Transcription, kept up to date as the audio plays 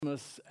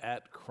Christmas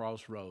at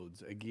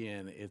Crossroads.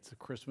 Again, it's a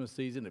Christmas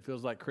season. It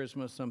feels like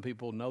Christmas. Some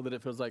people know that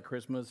it feels like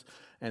Christmas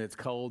and it's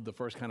cold, the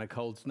first kind of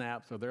cold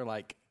snap. So they're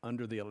like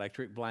under the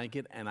electric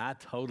blanket. And I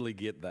totally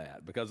get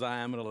that because I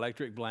am an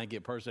electric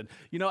blanket person.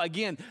 You know,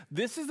 again,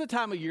 this is the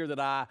time of year that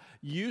I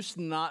used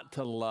not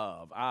to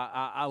love.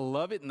 I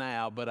love it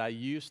now, but I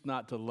used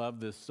not to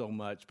love this so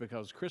much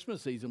because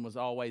Christmas season was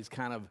always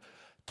kind of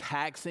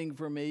taxing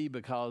for me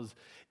because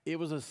it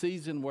was a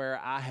season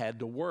where I had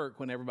to work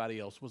when everybody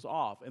else was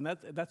off. And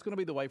that's going to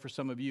be the way for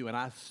some of you. And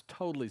I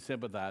totally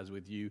sympathize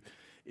with you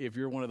if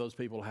you're one of those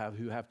people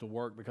who have to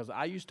work, because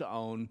I used to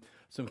own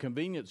some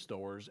convenience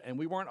stores and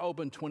we weren't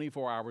open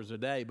 24 hours a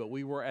day, but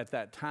we were at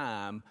that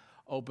time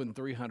open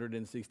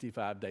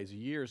 365 days a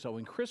year. So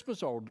when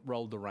Christmas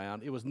rolled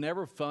around, it was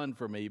never fun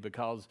for me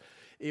because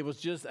it was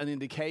just an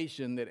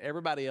indication that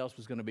everybody else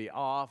was going to be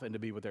off and to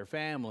be with their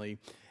family.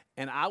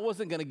 And I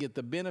wasn't going to get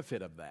the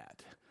benefit of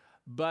that.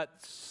 But,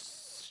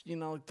 you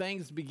know,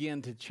 things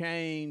began to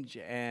change,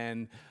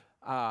 and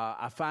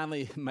I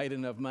finally made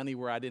enough money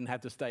where I didn't have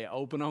to stay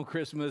open on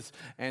Christmas.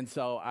 And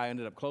so I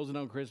ended up closing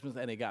on Christmas,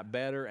 and it got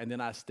better. And then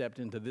I stepped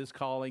into this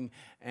calling,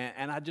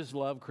 and I just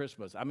love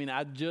Christmas. I mean,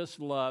 I just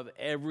love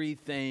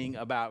everything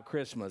about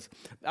Christmas.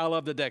 I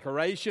love the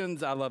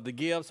decorations. I love the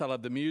gifts. I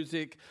love the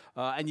music.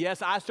 And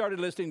yes, I started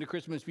listening to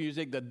Christmas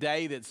music the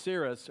day that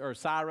Cyrus, or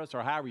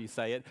however you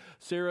say it,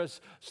 Cyrus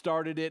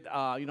started it.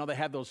 You know, they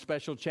have those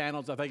special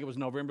channels. I think it was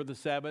November the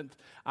 7th.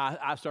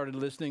 I started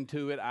listening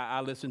to it. I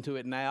listen to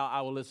it now.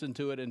 I will listen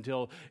to it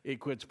until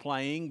it quits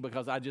playing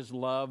because I just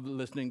love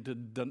listening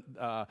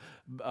to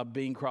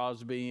Bing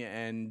Crosby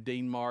and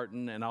Dean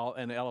Martin and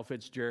Ella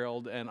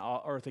Fitzgerald and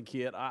Eartha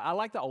Kitt. I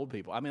like the old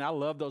people. I mean, I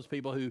love those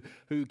people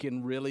who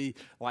can really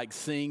like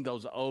sing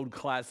those old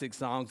classic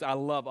songs. I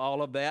love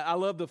all of that. I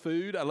love the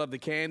food. I love the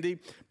candy.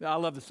 I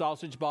love the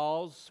sausage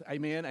balls.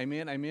 Amen.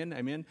 Amen. Amen.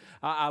 Amen.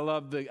 I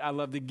love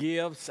the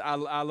gifts. I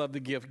love the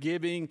gift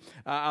giving.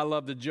 I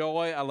love the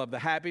joy. I love the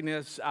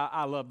happiness.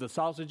 I love the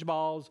sausage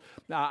balls.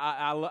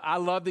 I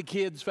love the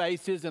kids'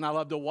 faces, and I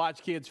love to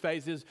watch kids'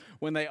 faces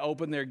when they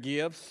open their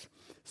gifts.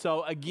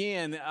 So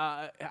again,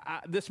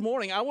 this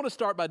morning, I want to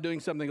start by doing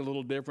something a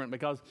little different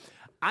because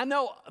I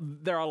know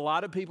there are a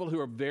lot of people who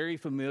are very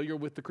familiar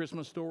with the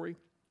Christmas story.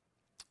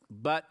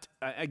 But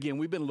again,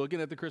 we've been looking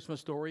at the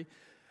Christmas story.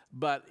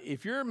 But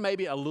if you're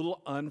maybe a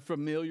little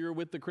unfamiliar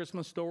with the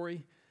Christmas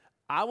story,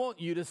 I want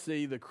you to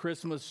see the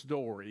Christmas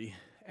story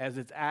as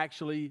it's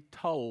actually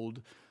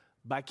told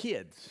by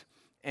kids.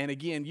 And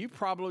again,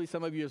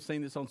 some of you have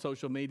seen this on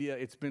social media.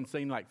 It's been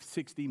seen like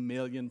 60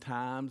 million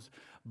times.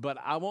 But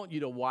I want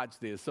you to watch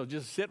this. So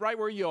just sit right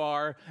where you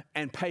are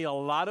and pay a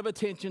lot of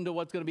attention to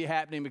what's going to be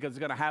happening because it's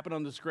going to happen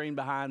on the screen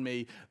behind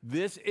me.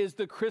 This is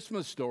the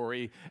Christmas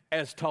story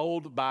as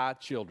told by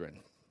children.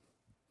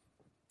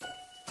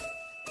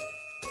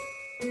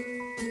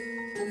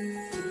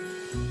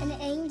 An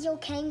angel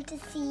came to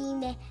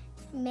see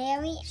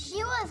Mary. She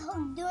was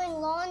doing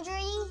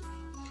laundry.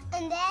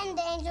 And then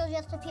the angel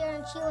just appeared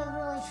and she was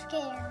really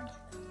scared.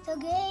 So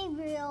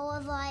Gabriel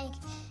was like,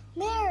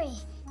 Mary,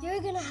 you're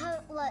gonna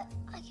have,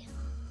 I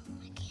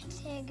can't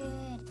say it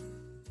good.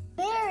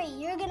 Mary,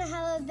 you're gonna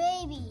have a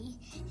baby.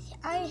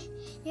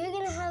 You're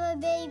gonna have a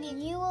baby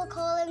and you will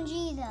call him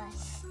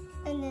Jesus.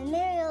 And then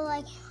Mary was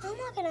like, I'm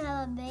not gonna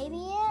have a baby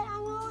yet.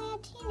 I'm only a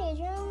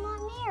teenager, I'm not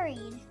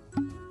married.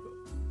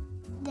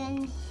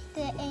 Then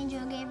the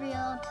angel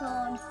Gabriel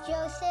told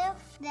Joseph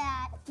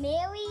that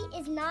Mary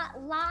is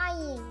not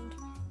lying.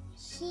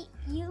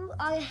 You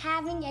are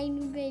having a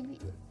new baby.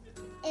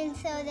 And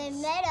so they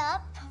met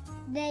up.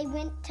 They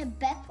went to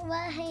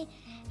Bethlehem,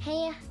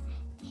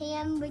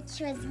 which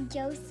was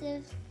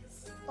Joseph's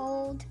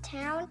old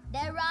town.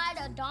 They ride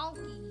a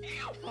donkey.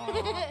 I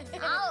don't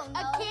know.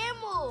 A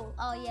camel.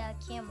 Oh, yeah, a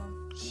camel.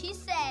 She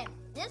said,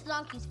 this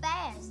donkey's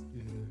fast.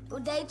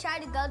 They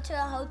tried to go to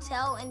a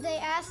hotel and they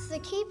asked the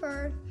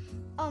keeper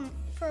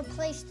for a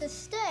place to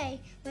stay.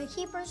 The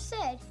keeper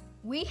said,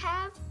 we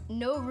have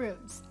no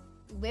rooms.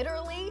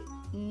 Literally,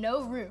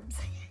 no rooms.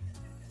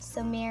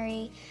 So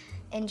Mary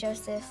and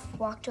Joseph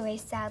walked away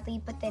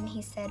sadly, but then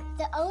he said,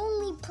 the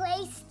only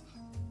place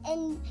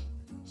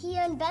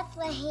here in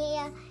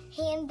Bethlehem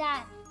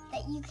that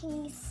you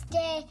can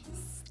stay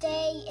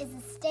is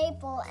a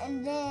stable.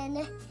 And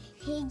then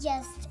he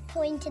just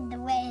pointed the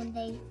way and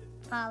they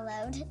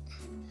followed.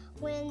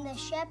 When the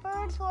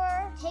shepherds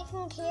were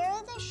taking care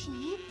of the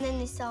sheep, then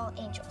they saw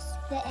angels.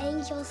 The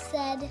angel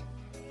said,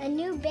 a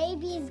new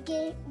baby is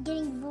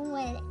getting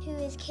born, who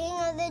is King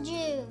of the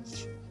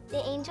Jews.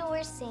 The angel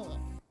were singing.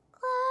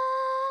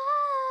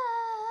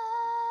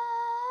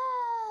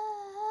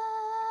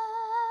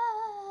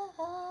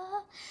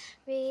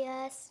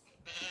 Glorious.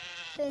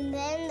 And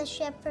then the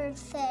shepherd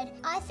said,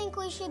 I think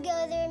we should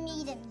go there and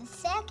meet him. The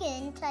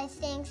second, I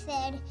think,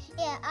 said,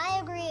 yeah, I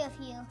agree with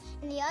you.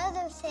 And the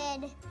other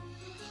said,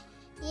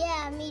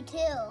 yeah, me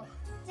too.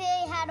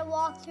 They had to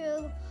walk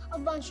through a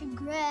bunch of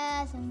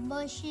grass and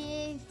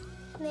bushes,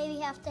 maybe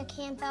have to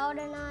camp out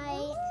a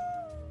night.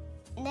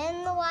 And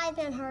then the wise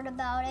men heard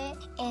about it.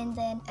 And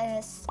then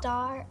a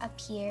star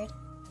appeared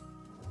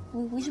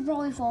We should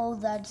probably follow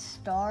that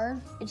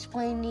star. It's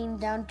pointing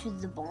down to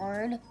the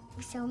barn.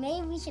 So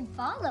maybe we should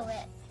follow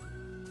it.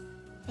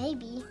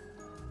 Maybe.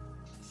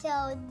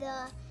 So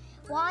the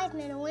wise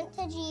men went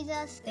to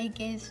Jesus. They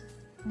gave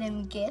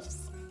them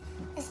gifts.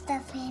 A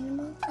stuffed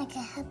animal, like a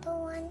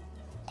hippo one,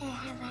 that I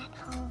have at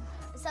home.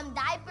 Some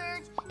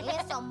diapers,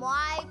 and some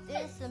wipes,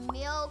 and some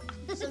milk,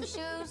 some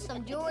shoes,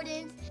 some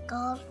Jordans.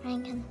 Gold,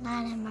 ring, and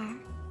Latimer.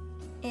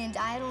 And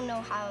I don't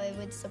know how it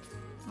would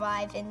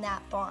survive in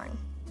that barn.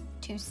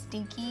 Too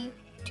stinky,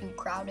 too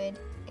crowded,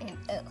 and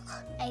ugh.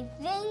 I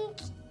think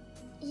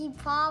he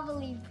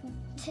probably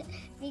pooped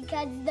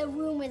because the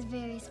room was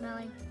very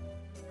smelly.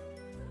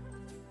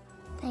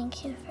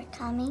 Thank you for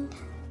coming.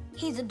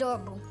 He's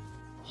adorable.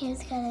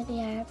 He's gonna be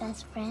our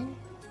best friend.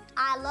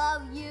 I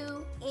love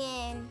you,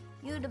 and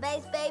you're the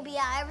best baby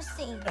I ever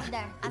seen.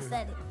 There, I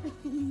said it.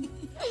 The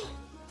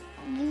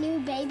new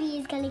baby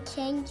is gonna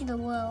change the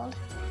world.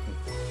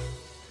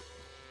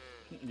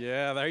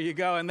 Yeah, there you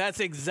go. And that's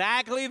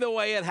exactly the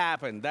way it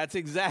happened. That's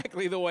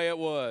exactly the way it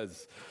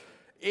was.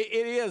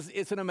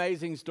 It's an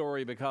amazing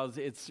story because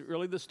it's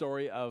really the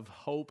story of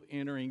hope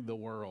entering the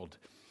world.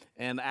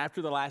 And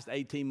after the last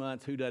 18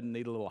 months, who doesn't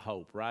need a little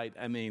hope, right?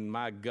 I mean,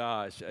 my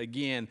gosh.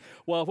 Again,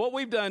 well, what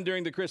we've done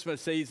during the Christmas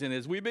season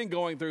is we've been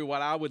going through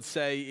what I would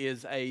say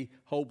is a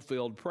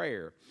hope-filled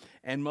prayer.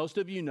 And most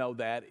of you know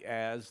that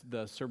as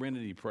the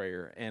Serenity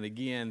Prayer. And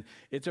again,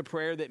 it's a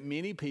prayer that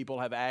many people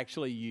have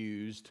actually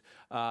used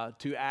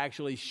to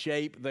actually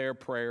shape their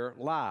prayer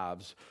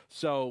lives.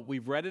 So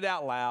we've read it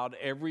out loud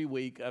every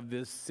week of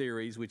this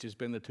series, which has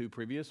been the 2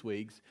 previous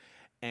weeks.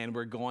 And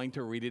we're going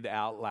to read it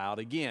out loud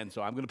again.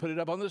 So I'm going to put it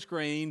up on the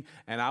screen,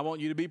 and I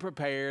want you to be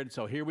prepared.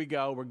 So here we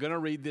go. We're going to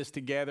read this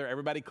together.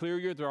 Everybody clear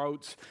your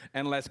throats,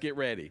 and let's get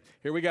ready.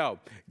 Here we go.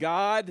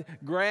 God,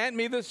 grant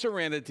me the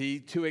serenity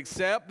to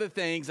accept the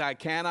things I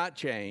cannot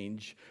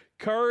change,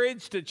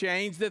 courage to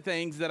change the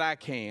things that I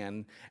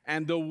can,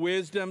 and the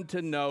wisdom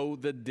to know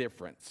the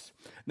difference.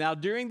 Now,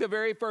 during the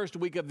very first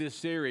week of this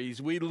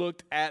series, we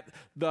looked at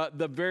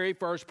the very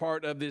first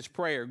part of this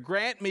prayer.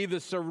 Grant me the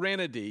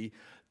serenity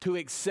to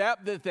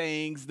accept the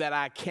things that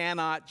I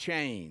cannot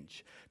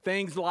change.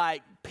 Things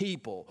like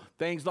people,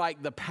 things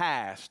like the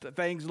past,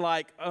 things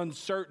like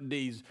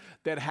uncertainties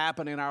that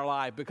happen in our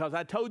life. Because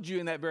I told you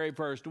in that very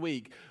first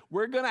week,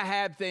 we're going to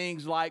have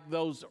things like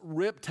those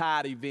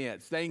riptide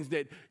events, things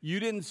that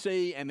you didn't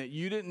see and that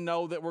you didn't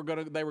know that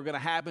they were going to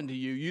happen to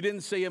you. You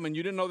didn't see them and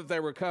you didn't know that they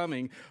were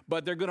coming,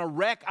 but they're going to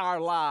wreck our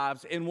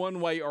lives in one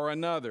way or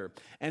another.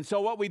 And so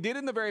what we did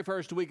in the very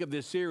first week of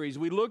this series,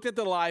 we looked at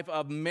the life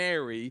of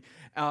Mary,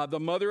 the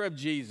mother of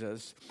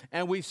Jesus,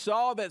 and we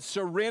saw that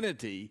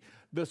serenity,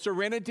 the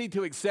serenity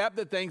to accept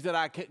the things that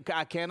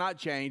I cannot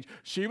change.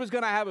 She was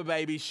going to have a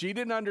baby. She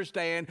didn't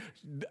understand.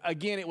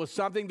 Again, it was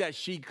something that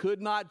she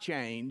could not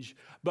change.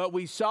 But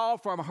we saw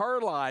from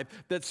her life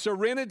that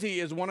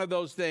serenity is one of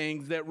those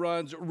things that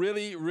runs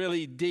really,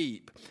 really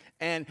deep.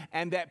 And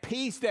that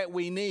peace that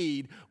we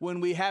need when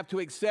we have to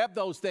accept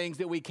those things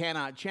that we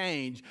cannot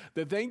change.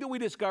 The thing that we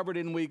discovered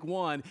in week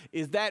 1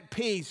 is that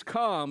peace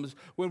comes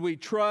when we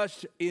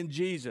trust in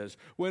Jesus,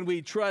 when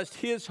we trust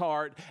his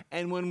heart,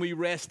 and when we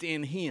rest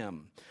in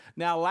him.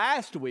 Now,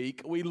 last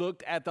week, we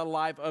looked at the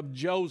life of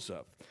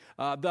Joseph,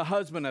 the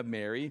husband of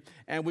Mary,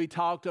 and we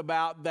talked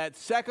about that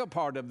second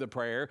part of the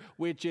prayer,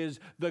 which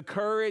is the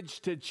courage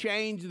to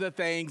change the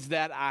things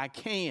that I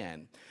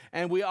can.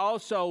 And we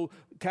also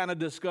kind of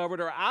discovered,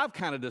 or I've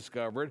kind of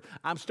discovered,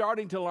 I'm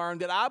starting to learn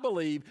that I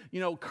believe,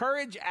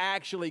 courage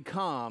actually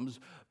comes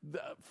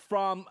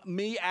from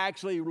me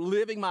actually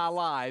living my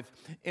life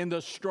in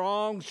the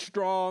strong,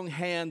 strong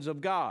hands of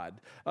God,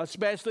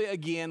 especially,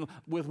 again,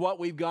 with what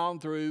we've gone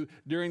through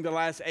during the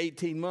last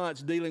 18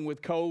 months dealing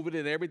with COVID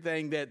and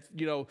everything that,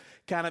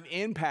 kind of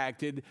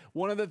impacted.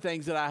 One of the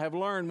things that I have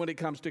learned when it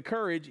comes to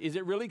courage is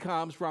it really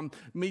comes from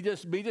me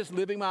just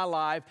living my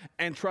life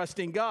and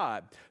trusting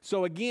God.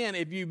 So, again,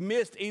 if you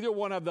missed either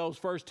one of those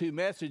first 2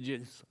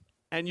 messages,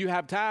 and you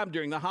have time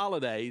during the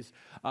holidays,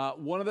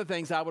 one of the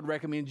things I would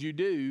recommend you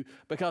do,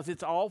 because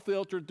it's all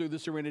filtered through the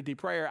Serenity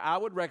Prayer, I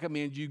would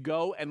recommend you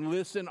go and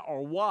listen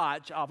or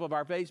watch off of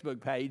our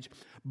Facebook page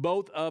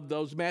both of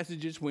those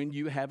messages when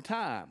you have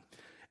time.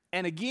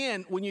 And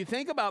again, when you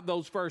think about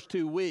those first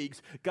 2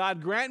 weeks, God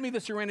grant me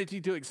the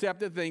serenity to accept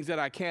the things that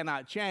I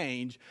cannot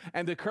change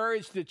and the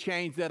courage to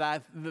change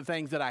the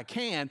things that I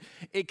can,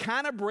 it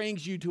kind of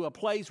brings you to a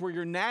place where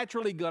you're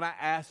naturally going to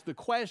ask the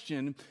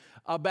question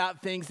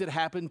about things that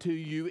happen to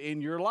you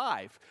in your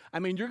life. I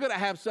mean, you're going to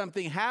have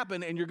something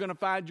happen and you're going to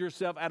find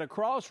yourself at a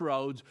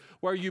crossroads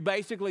where you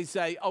basically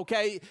say,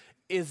 okay,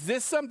 is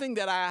this something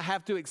that I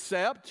have to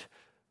accept,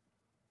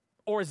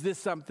 or is this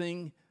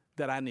something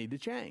that I need to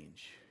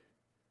change?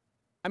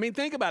 I mean,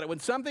 think about it. When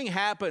something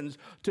happens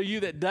to you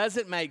that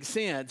doesn't make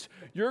sense,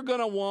 you're going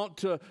to want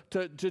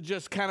to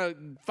just kind of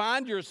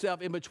find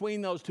yourself in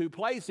between those 2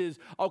 places.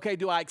 Okay,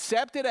 do I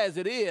accept it as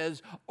it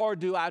is, or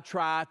do I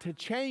try to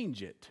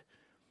change it?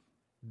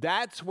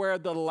 That's where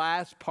the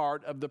last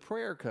part of the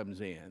prayer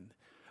comes in,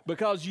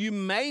 because you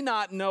may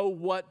not know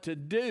what to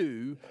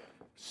do,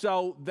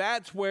 So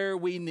that's where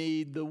we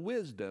need the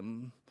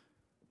wisdom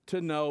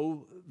to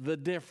know the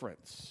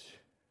difference.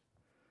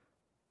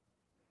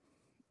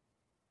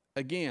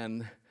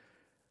 Again,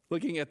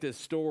 looking at this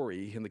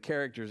story and the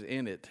characters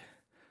in it,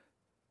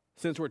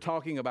 since we're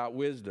talking about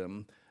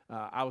wisdom,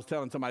 I was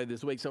telling somebody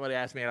this week, somebody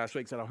asked me last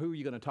week, said, who are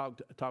you going to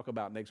talk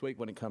about next week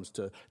when it comes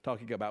to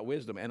talking about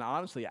wisdom? And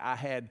honestly, I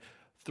had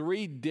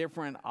 3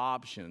 different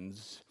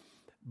options,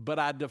 but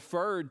I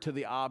deferred to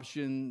the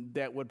option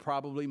that would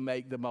probably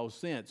make the most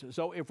sense.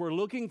 So if we're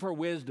looking for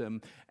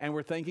wisdom and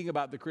we're thinking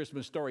about the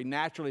Christmas story,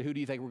 naturally, who do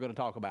you think we're going to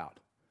talk about?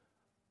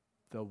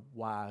 The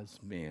wise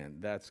men.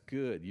 That's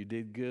good. You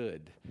did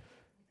good.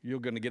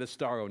 You're going to get a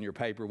star on your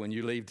paper when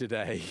you leave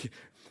today.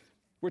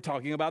 We're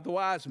talking about the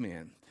wise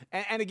men.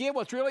 And again,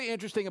 what's really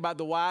interesting about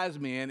the wise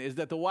men is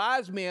that the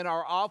wise men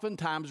are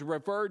oftentimes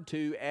referred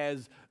to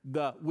as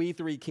we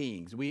 3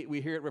 kings. We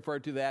hear it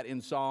referred to that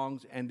in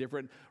songs and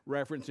different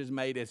references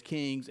made as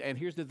kings. And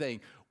here's the thing.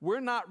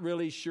 We're not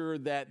really sure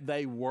that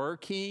they were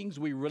kings.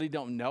 We really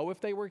don't know if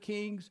they were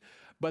kings.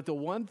 But the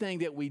one thing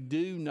that we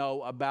do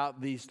know about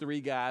these 3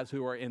 guys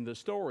who are in the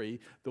story,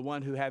 the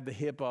one who had the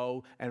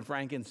hippo and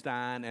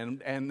Frankenstein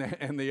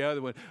and the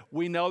other one,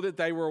 we know that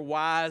they were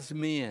wise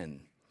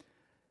men.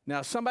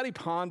 Now, somebody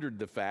pondered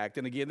the fact,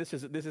 and again, this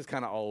is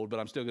kind of old, but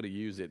I'm still going to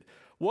use it.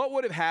 What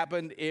would have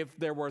happened if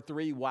there were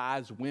 3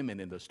 wise women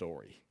in the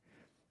story?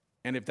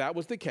 And if that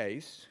was the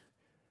case,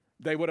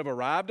 they would have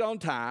arrived on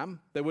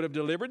time, they would have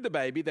delivered the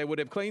baby, they would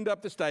have cleaned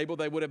up the stable,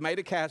 they would have made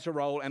a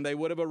casserole, and they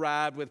would have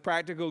arrived with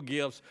practical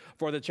gifts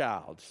for the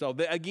child. So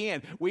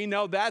again, we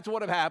know that's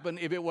what would have happened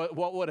if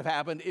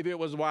it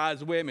was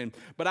wise women.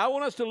 But I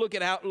want us to look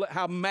at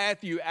how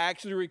Matthew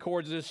actually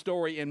records this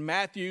story in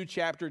Matthew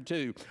chapter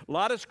 2. A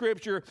lot of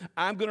scripture,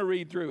 I'm going to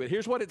read through it.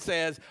 Here's what it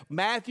says,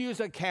 Matthew's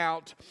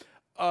account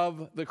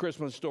of the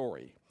Christmas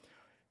story.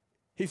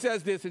 He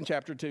says this in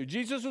chapter 2.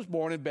 Jesus was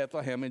born in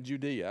Bethlehem in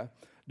Judea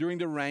during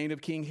the reign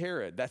of King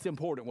Herod. That's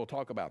important. We'll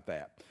talk about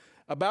that.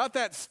 About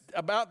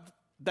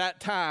that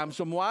time,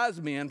 some wise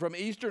men from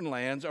eastern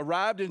lands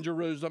arrived in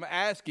Jerusalem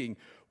asking,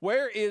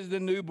 "Where is the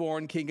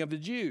newborn King of the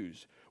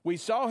Jews? We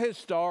saw his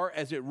star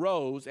as it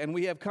rose, and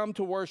we have come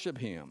to worship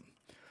him."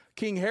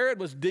 King Herod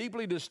was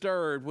deeply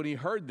disturbed when he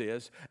heard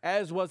this,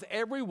 as was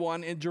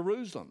everyone in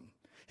Jerusalem.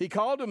 He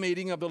called a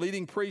meeting of the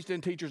leading priests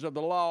and teachers of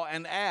the law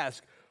and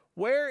asked,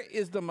 "Where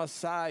is the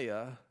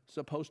Messiah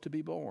supposed to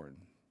be born?"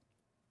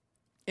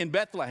 "In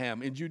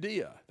Bethlehem, in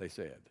Judea," they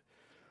said.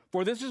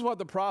 "For this is what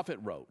the prophet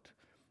wrote.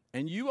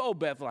 And you, O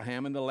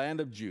Bethlehem, in the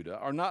land of Judah,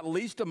 are not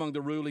least among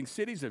the ruling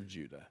cities of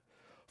Judah.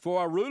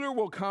 For a ruler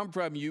will come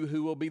from you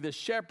who will be the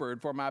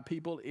shepherd for my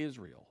people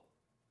Israel."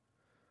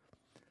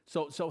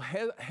 So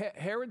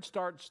Herod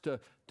starts to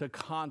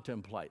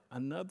contemplate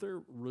another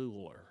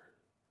ruler.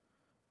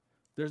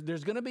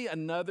 There's going to be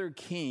another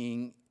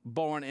king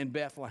born in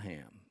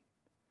Bethlehem.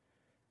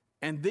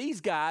 And these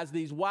guys,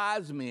 these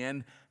wise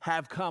men,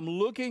 have come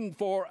looking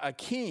for a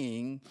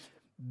king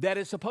that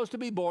is supposed to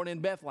be born in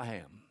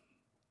Bethlehem.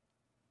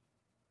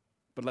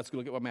 But let's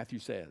look at what Matthew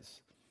says.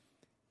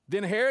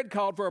 Then Herod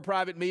called for a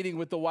private meeting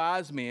with the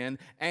wise men,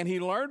 and he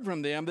learned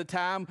from them the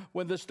time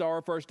when the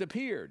star first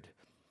appeared.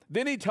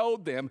 Then he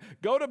told them,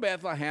 "Go to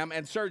Bethlehem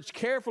and search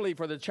carefully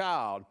for the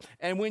child.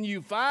 And when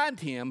you find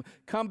him,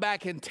 come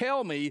back and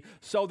tell me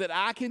so that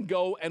I can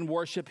go and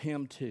worship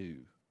him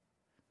too."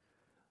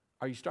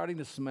 Are you starting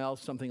to smell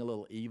something a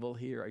little evil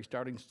here? Are you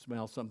starting to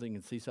smell something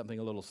and see something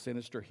a little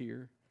sinister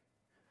here?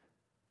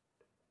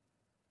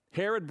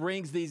 Herod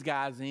brings these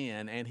guys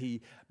in and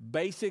he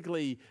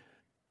basically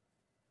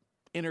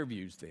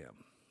interviews them.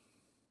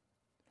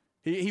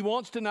 He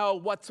wants to know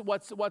what's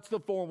the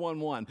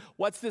 411?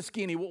 What's the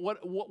skinny?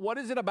 What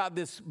is it about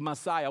this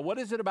Messiah? What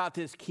is it about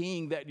this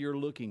king that you're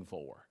looking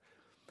for?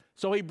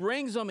 So he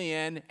brings them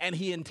in and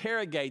he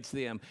interrogates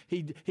them.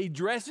 He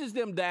dresses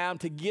them down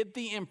to get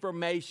the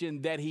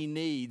information that he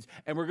needs.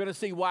 And we're going to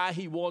see why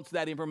he wants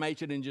that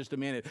information in just a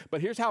minute.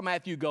 But here's how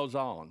Matthew goes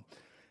on.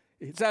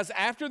 It says,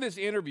 after this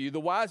interview,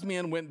 the wise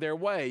men went their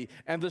way,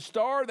 and the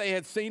star they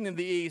had seen in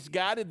the east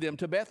guided them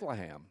to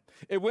Bethlehem.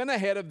 It went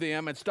ahead of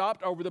them and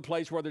stopped over the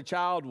place where the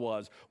child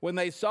was. When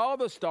they saw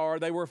the star,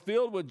 they were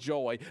filled with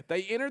joy.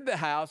 They entered the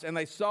house, and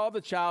they saw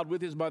the child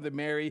with his mother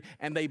Mary,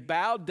 and they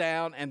bowed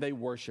down and they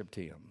worshiped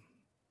him.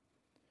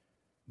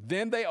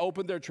 Then they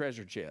opened their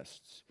treasure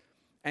chests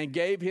and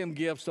gave him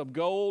gifts of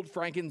gold,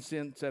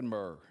 frankincense, and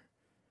myrrh.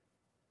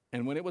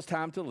 And when it was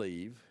time to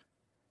leave,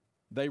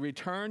 they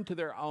returned to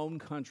their own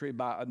country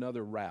by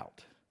another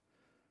route,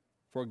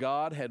 for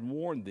God had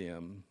warned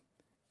them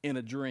in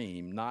a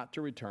dream not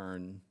to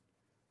return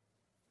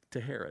to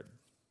Herod.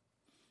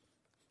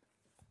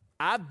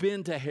 I've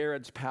been to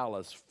Herod's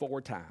palace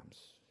 4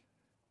 times.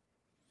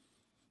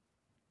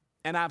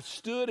 And I've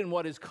stood in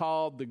what is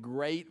called the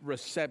Great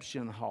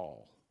Reception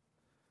Hall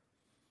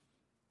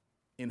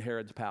in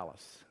Herod's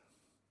palace.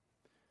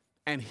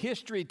 And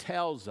history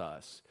tells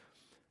us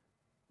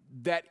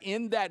that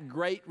in that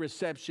Great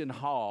Reception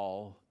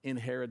Hall in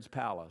Herod's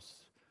palace,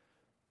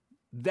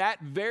 that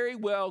very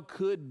well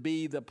could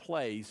be the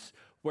place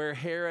where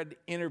Herod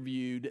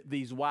interviewed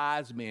these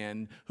wise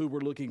men who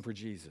were looking for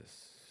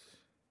Jesus.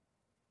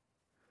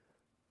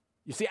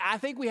 You see, I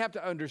think we have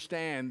to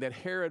understand that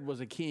Herod was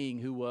a king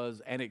who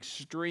was an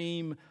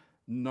extreme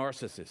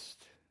narcissist.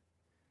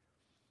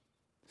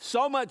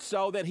 So much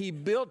so that he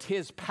built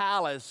his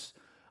palace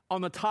on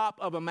the top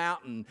of a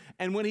mountain.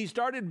 And when he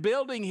started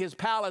building his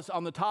palace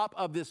on the top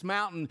of this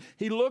mountain,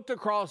 he looked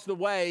across the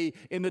way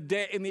in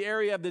the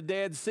area of the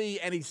Dead Sea,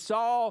 and he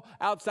saw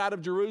outside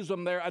of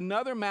Jerusalem there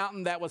another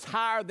mountain that was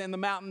higher than the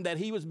mountain that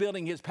he was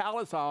building his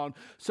palace on.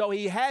 So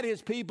he had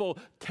his people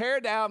tear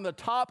down the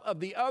top of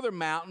the other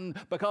mountain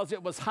because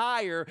it was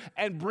higher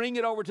and bring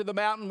it over to the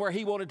mountain where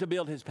he wanted to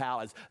build his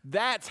palace.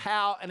 That's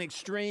how an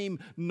extreme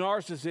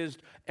narcissist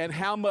and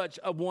how much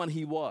of one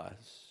he was.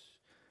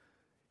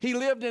 He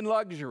lived in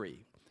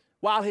luxury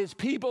while his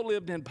people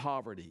lived in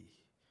poverty.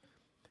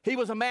 He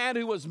was a man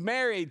who was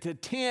married to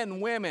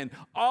 10 women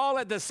all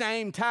at the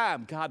same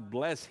time. God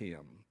bless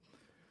him.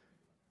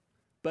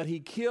 But he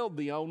killed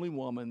the only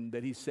woman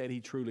that he said he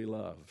truly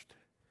loved.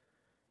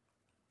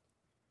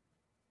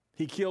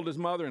 He killed his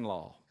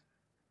mother-in-law,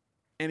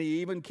 and he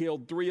even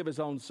killed 3 of his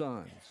own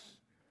sons.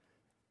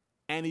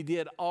 And he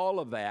did all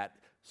of that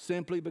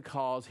simply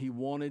because he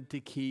wanted to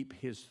keep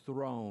his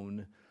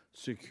throne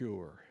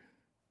secure.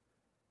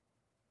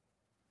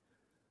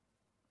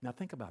 Now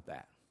think about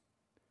that.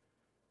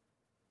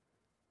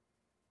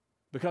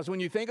 Because when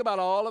you think about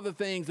all of the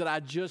things that I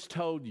just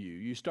told you,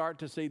 you start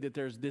to see that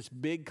there's this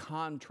big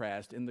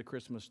contrast in the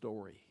Christmas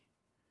story.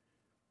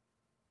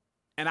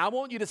 And I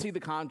want you to see the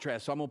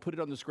contrast, so I'm going to put it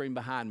on the screen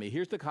behind me.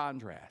 Here's the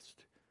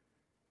contrast.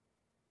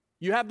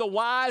 You have the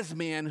wise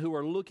men who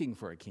are looking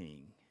for a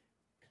king.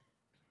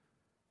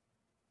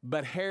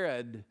 But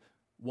Herod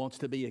wants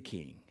to be a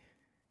king.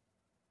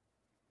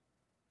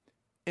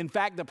 In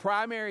fact, the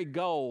primary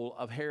goal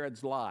of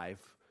Herod's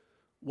life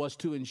was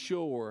to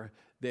ensure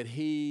that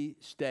he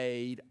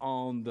stayed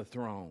on the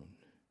throne.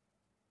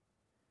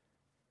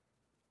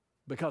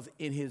 Because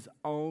in his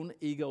own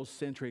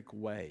egocentric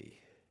way,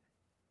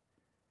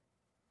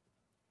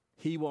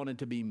 he wanted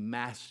to be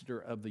master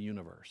of the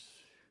universe.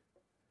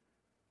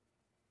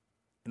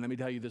 And let me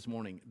tell you this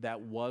morning, that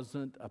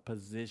wasn't a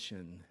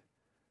position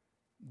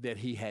that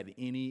he had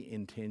any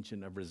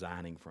intention of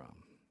resigning from.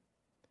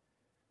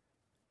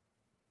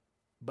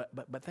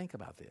 But think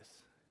about this.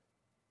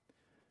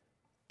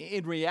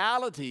 In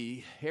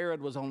reality,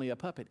 Herod was only a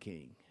puppet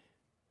king.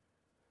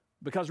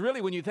 Because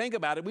really, when you think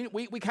about it,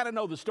 we kind of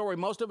know the story.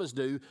 Most of us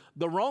do.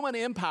 The Roman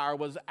Empire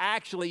was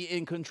actually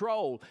in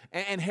control,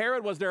 and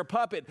Herod was their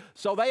puppet.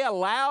 So they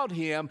allowed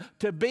him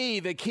to be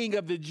the king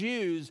of the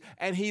Jews,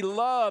 and he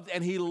loved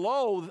and he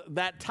loathed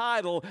that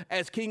title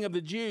as king of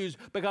the Jews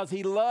because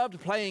he loved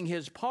playing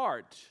his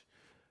part,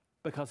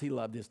 because he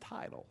loved his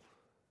title.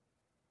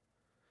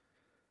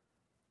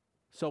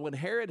 So when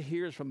Herod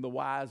hears from the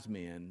wise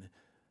men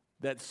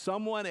that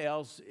someone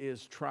else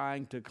is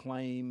trying to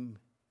claim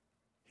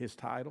his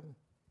title,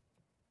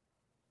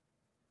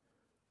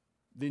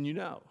 then you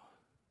know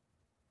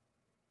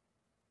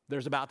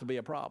there's about to be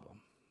a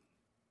problem.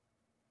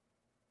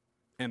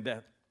 And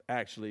that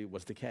actually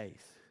was the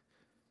case.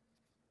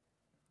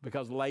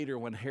 Because later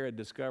when Herod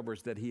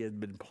discovers that he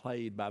had been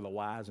played by the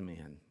wise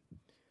men,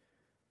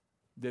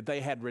 that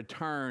they had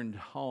returned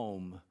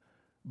home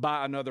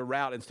by another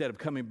route instead of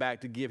coming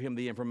back to give him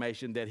the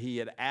information that he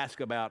had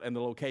asked about and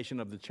the location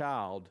of the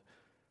child.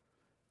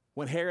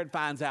 When Herod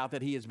finds out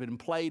that he has been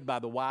played by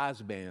the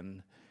wise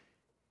men,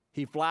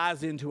 he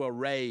flies into a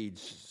rage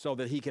so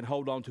that he can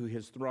hold on to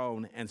his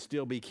throne and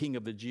still be king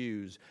of the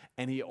Jews.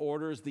 And he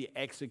orders the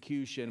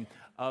execution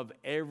of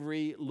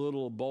every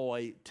little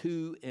boy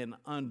 2 and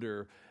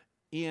under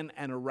in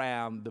and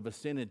around the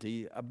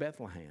vicinity of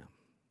Bethlehem.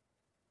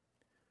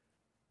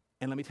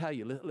 And let me tell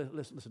you,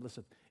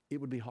 listen. It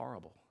would be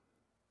horrible.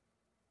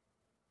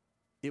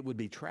 It would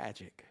be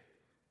tragic.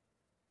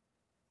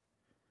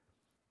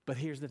 But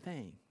here's the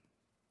thing.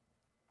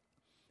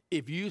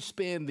 If you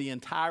spend the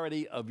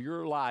entirety of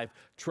your life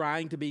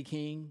trying to be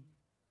king,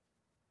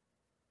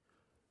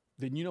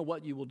 then you know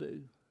what you will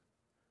do?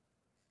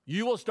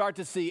 You will start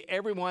to see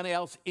everyone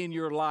else in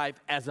your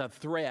life as a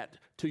threat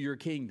to your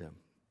kingdom.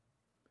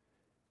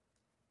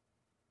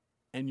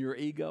 And your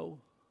ego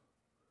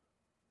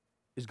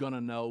is going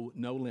to know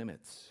no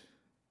limits.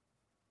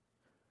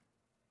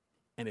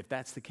 And if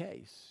that's the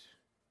case,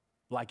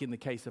 like in the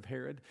case of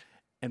Herod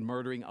and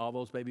murdering all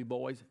those baby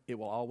boys, it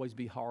will always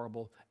be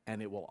horrible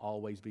and it will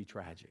always be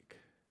tragic.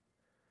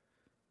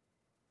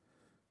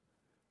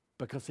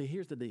 Because see,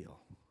 here's the deal.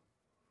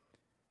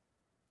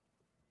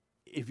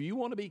 If you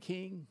want to be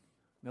king,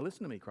 now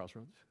listen to me,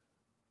 Crossroads.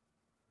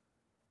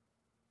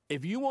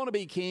 If you want to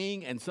be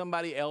king and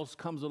somebody else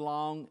comes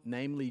along,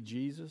 namely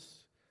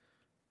Jesus,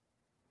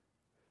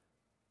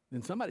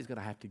 then somebody's going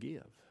to have to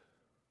give.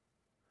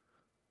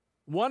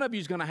 One of you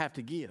is going to have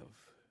to give.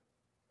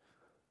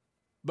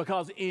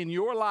 Because in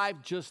your life,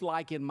 just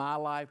like in my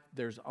life,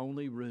 there's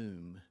only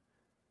room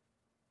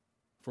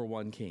for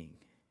one king.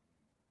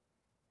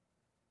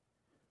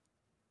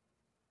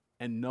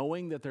 And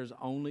knowing that there's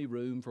only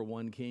room for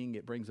one king,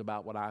 it brings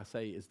about what I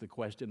say is the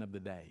question of the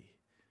day.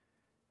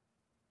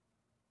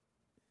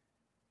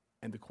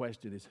 And the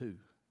question is who?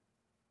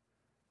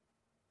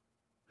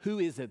 Who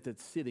is it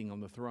that's sitting on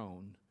the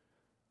throne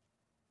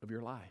of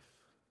your life?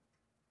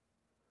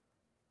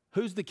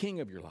 Who's the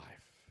king of your life?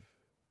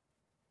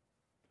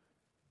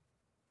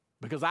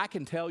 Because I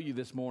can tell you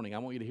this morning, I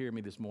want you to hear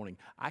me this morning,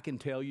 I can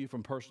tell you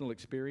from personal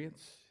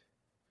experience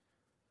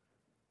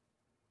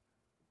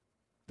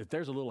that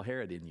there's a little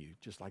Herod in you,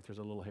 just like there's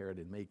a little Herod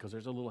in me, because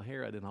there's a little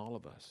Herod in all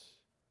of us.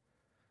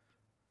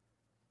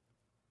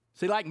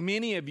 See, like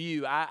many of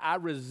you, I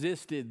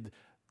resisted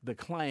the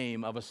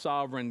claim of a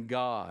sovereign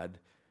God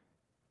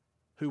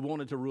who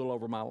wanted to rule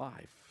over my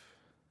life.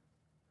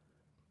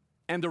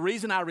 And the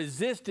reason I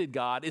resisted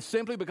God is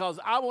simply because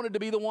I wanted to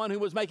be the one who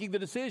was making the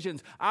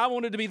decisions. I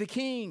wanted to be the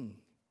king.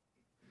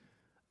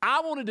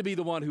 I wanted to be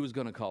the one who was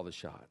going to call the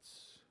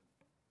shots.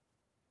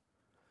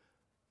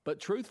 But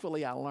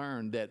truthfully, I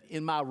learned that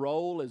in my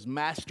role as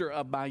master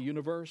of my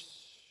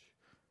universe,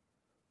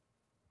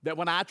 that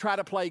when I try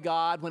to play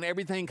God, when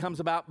everything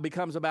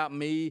becomes about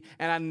me,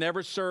 and I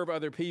never serve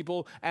other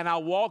people, and I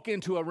walk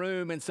into a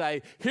room and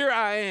say, here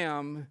I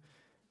am,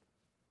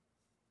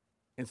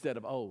 instead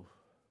of, oh,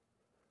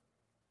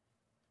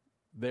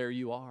 there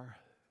you are,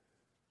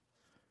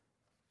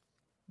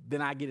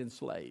 then I get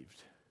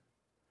enslaved.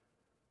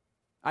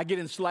 I get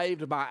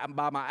enslaved by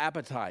my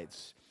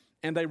appetites,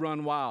 and they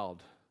run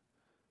wild.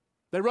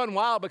 They run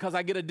wild because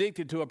I get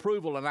addicted to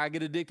approval, and I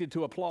get addicted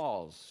to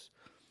applause.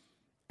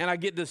 And I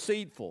get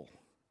deceitful,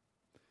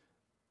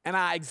 and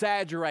I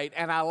exaggerate,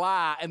 and I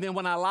lie. And then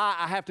when I lie,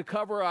 I have to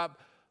cover up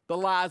the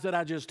lies that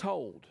I just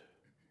told.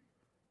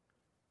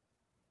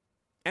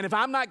 And if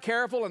I'm not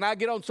careful and I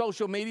get on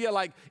social media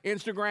like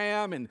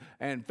Instagram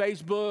and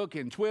Facebook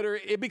and Twitter,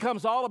 it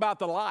becomes all about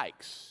the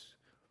likes.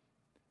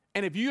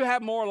 And if you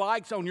have more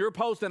likes on your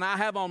post than I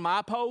have on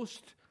my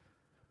post,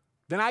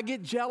 then I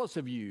get jealous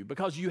of you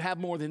because you have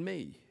more than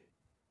me.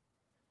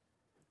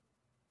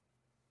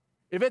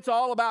 If it's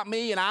all about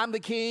me and I'm the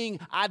king,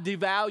 I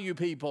devalue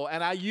people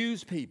and I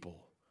use people.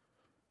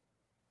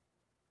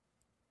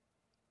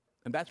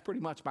 And that's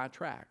pretty much my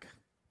track.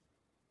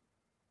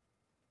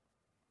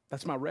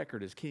 That's my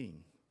record as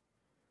king.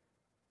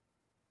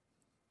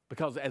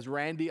 Because as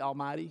Randy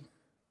Almighty,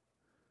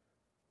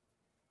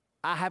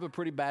 I have a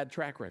pretty bad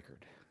track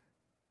record.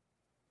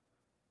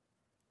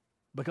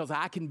 Because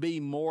I can be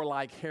more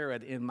like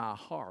Herod in my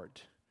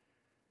heart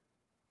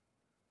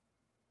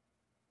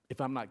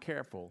if I'm not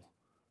careful.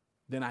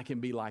 Then I can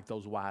be like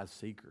those wise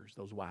seekers,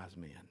 those wise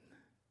men.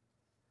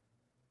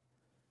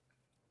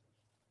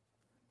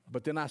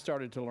 But then I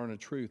started to learn a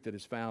truth that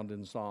is found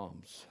in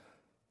Psalms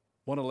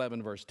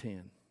 111, verse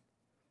 10,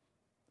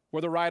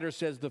 where the writer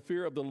says, the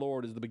fear of the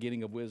Lord is the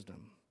beginning of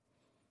wisdom.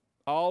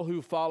 All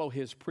who follow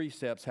his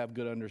precepts have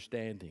good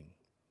understanding.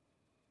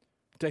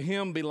 To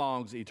him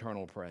belongs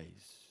eternal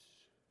praise.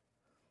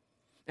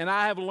 And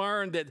I have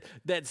learned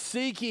that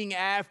seeking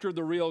after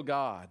the real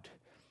God,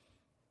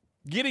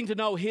 getting to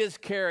know his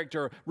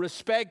character,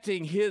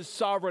 respecting his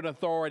sovereign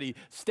authority,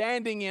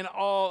 standing in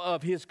awe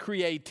of his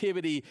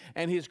creativity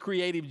and his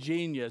creative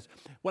genius,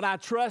 when I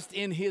trust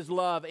in his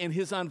love, in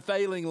his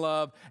unfailing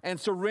love, and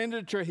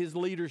surrender to his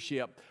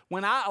leadership,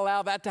 when I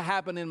allow that to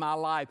happen in my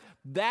life,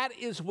 that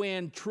is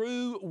when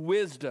true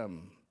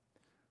wisdom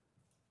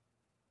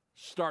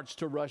starts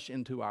to rush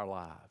into our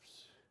lives.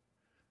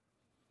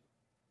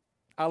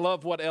 I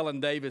love what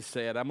Ellen Davis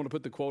said. I'm going to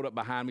put the quote up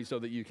behind me so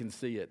that you can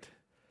see it.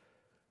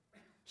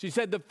 She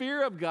said, the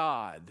fear of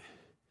God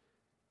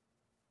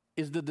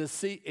is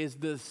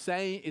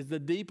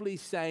the deeply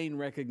sane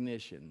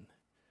recognition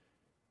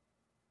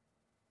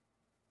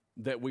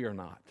that we are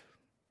not.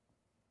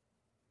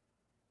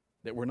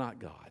 That we're not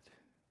God.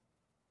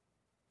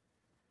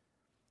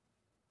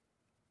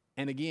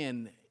 And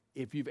again,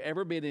 if you've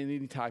ever been in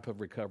any type of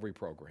recovery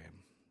program,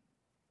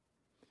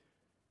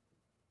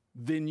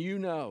 then you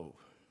know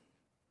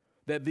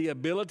that the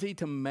ability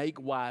to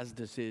make wise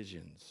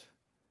decisions,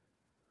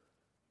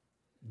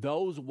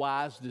 those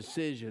wise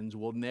decisions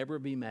will never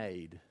be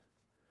made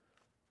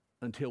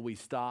until we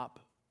stop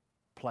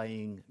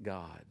playing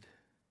God.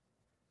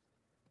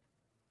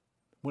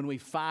 When we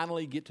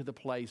finally get to the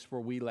place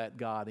where we let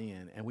God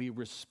in and we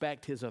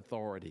respect his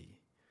authority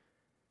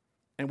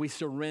and we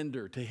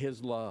surrender to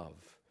his love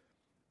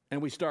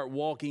and we start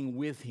walking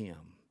with him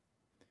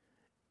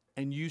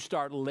and you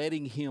start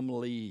letting him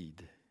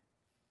lead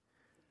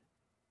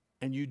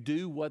and you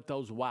do what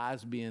those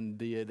wise men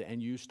did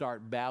and you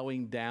start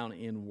bowing down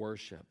in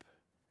worship,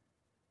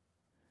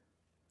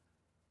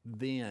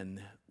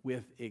 then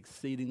with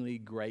exceedingly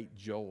great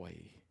joy,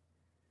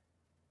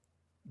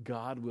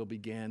 God will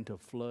begin to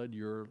flood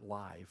your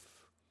life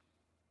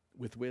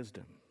with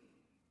wisdom.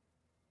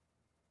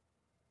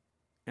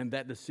 And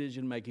that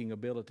decision-making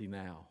ability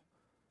now,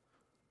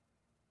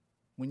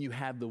 when you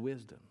have the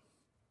wisdom,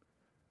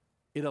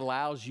 it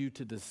allows you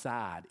to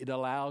decide. It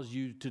allows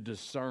you to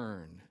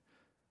discern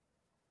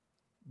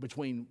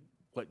between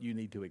what you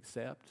need to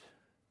accept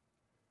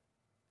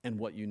and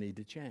what you need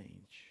to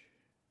change.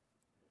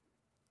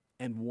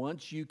 And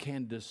once you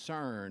can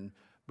discern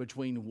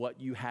between what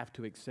you have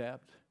to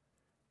accept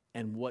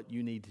and what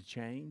you need to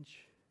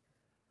change,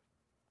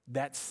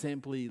 that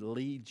simply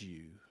leads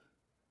you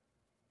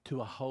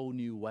to a whole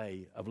new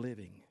way of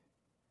living.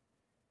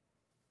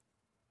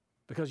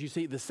 Because you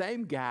see, the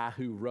same guy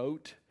who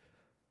wrote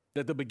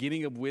that the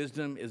beginning of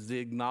wisdom is the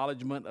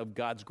acknowledgement of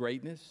God's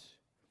greatness,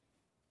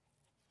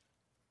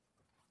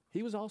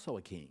 he was also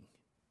a king.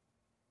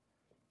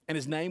 And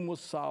his name was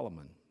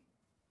Solomon.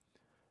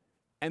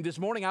 And this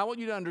morning, I want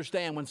you to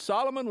understand, when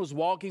Solomon was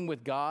walking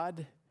with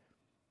God,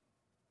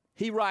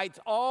 he writes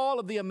all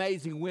of the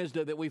amazing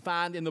wisdom that we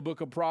find in the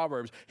book of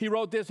Proverbs. He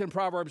wrote this in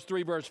Proverbs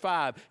 3, verse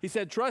 5. He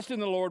said, "Trust in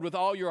the Lord with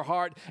all your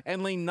heart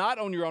and lean not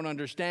on your own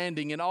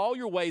understanding. In all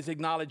your ways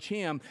acknowledge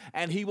him,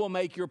 and he will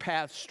make your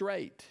path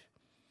straight."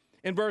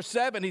 In verse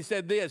 7, he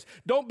said this,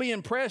 "Don't be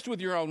impressed with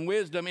your own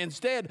wisdom.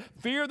 Instead,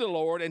 fear the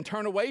Lord and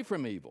turn away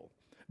from evil.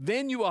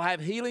 Then you will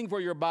have healing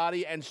for your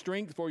body and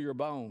strength for your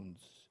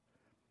bones."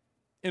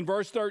 In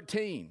verse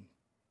 13,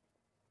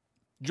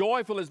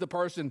 "Joyful is the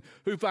person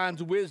who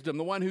finds wisdom,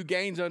 the one who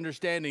gains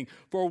understanding.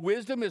 For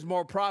wisdom is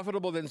more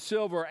profitable than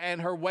silver,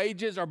 and her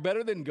wages are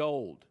better than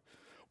gold.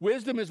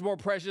 Wisdom is more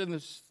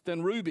precious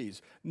than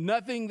rubies.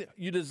 Nothing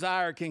you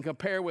desire can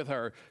compare with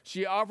her.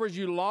 She offers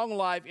you long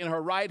life in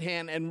her right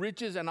hand and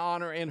riches and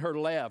honor in her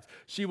left.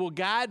 She will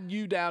guide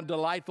you down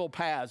delightful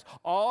paths.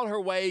 All her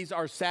ways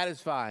are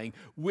satisfying.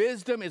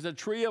 Wisdom is a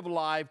tree of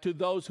life to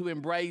those who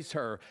embrace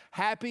her.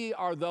 Happy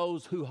are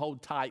those who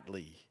hold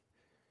tightly."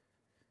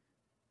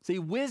 See,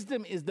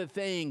 wisdom is the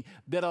thing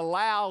that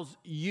allows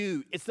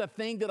you, it's the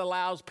thing that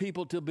allows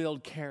people to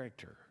build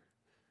character.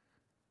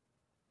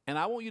 And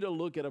I want you to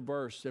look at a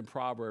verse in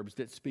Proverbs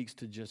that speaks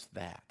to just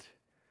that.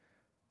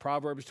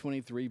 Proverbs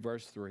 23,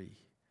 verse 3.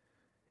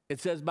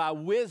 It says, "By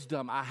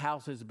wisdom a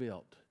house is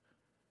built,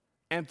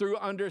 and through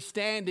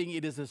understanding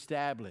it is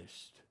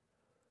established.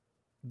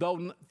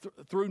 Though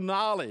through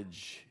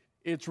knowledge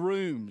its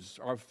rooms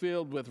are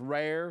filled with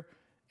rare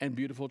and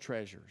beautiful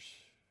treasures."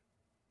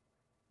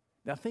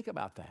 Now think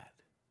about that.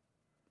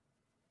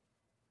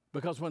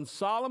 Because when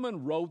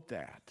Solomon wrote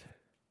that,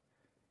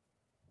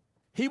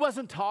 he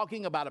wasn't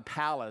talking about a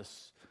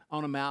palace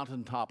on a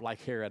mountaintop like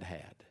Herod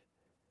had.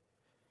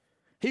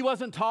 He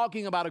wasn't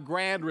talking about a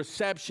grand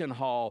reception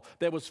hall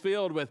that was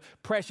filled with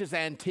precious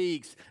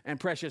antiques and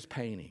precious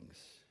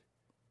paintings.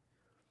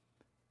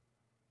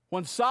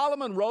 When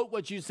Solomon wrote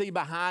what you see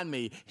behind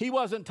me, he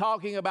wasn't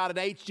talking about an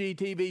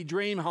HGTV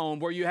dream home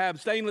where you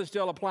have stainless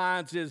steel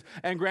appliances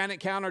and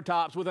granite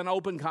countertops with an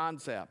open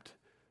concept.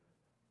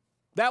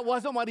 That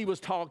wasn't what he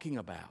was talking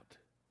about.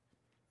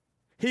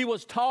 He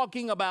was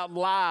talking about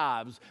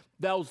lives,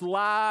 those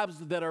lives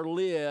that are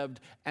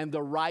lived and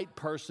the right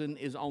person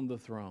is on the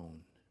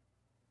throne.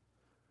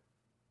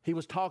 He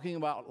was talking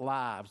about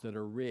lives that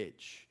are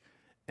rich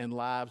and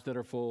lives that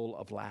are full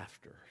of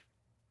laughter.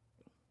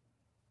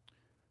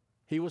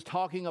 He was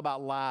talking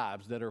about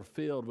lives that are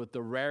filled with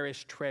the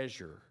rarest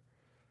treasure,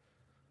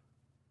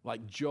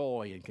 like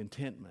joy and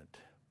contentment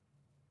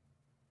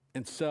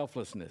and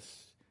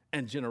selflessness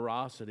and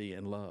generosity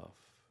and love.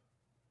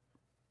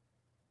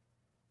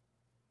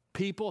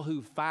 People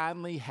who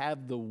finally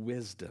have the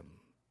wisdom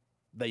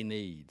they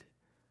need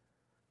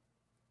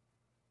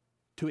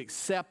to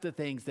accept the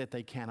things that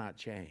they cannot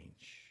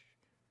change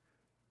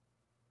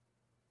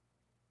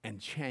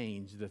and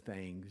change the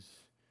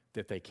things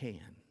that they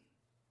can.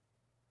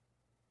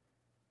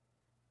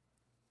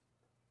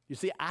 You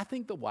see, I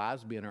think the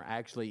wise men are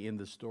actually in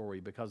the story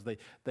because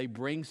they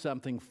bring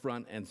something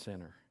front and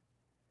center.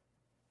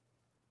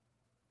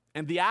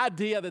 And the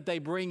idea that they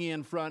bring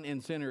in front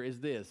and center is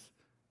this: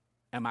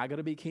 am I going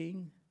to be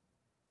king?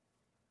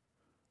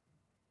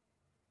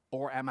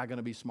 Or am I going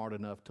to be smart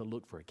enough to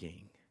look for a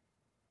king?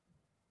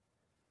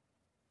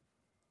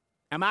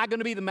 Am I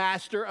going to be the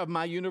master of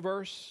my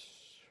universe?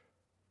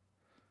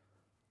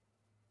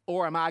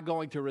 Or am I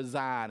going to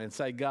resign and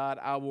say, "God,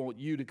 I want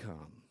you to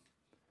come,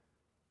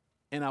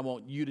 and I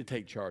want you to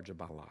take charge of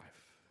my life"?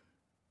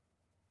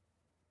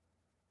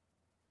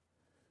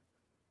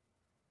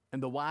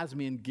 And the wise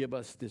men give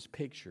us this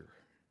picture.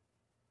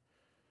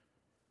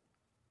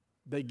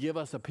 They give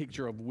us a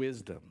picture of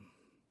wisdom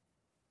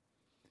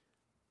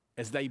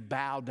as they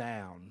bow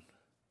down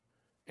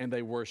and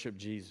they worship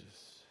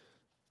Jesus.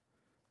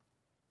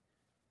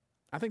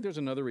 I think there's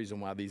another reason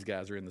why these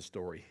guys are in the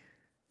story.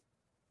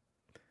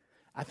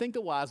 I think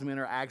the wise men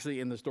are actually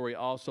in the story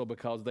also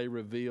because they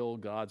reveal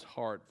God's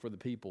heart for the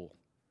people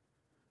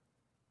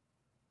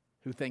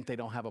who think they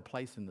don't have a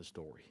place in the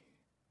story.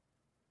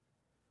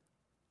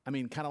 I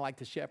mean, kind of like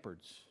the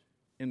shepherds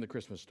in the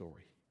Christmas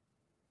story.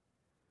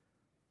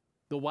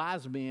 The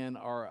wise men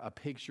are a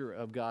picture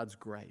of God's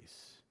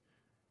grace,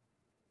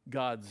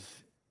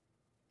 God's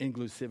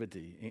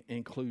inclusivity,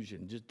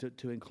 inclusion, just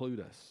to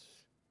include us.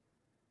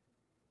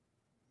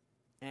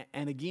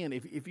 And again,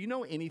 if you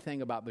know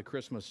anything about the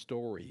Christmas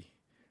story,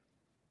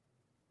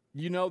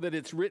 you know that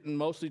it's written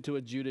mostly to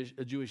a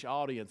Jewish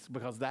audience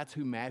because that's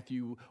who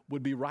Matthew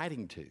would be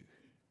writing to.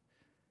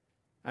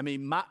 I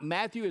mean,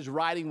 Matthew is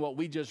writing what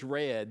we just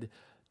read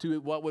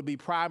to what would be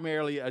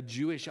primarily a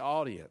Jewish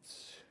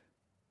audience.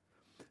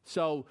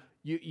 So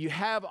you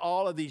have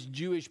all of these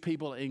Jewish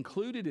people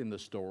included in the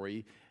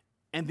story,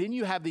 and then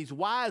you have these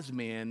wise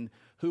men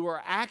who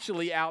are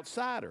actually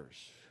outsiders.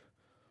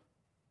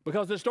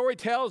 Because the story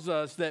tells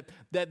us that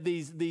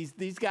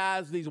these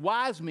guys, these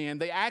wise men,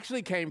 they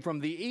actually came from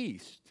the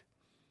east.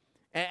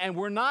 And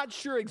we're not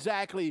sure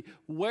exactly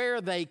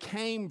where they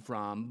came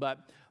from,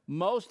 but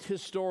most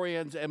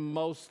historians and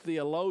most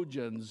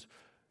theologians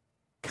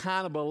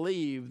kind of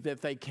believe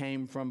that they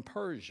came from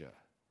Persia.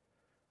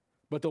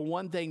 But the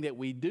one thing that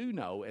we do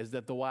know is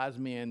that the wise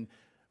men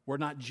were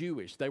not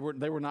Jewish. They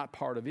were not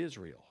part of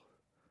Israel.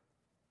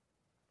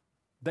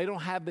 They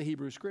don't have the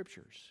Hebrew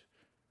Scriptures.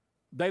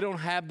 They don't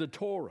have the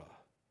Torah.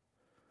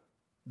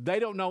 They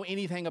don't know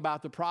anything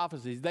about the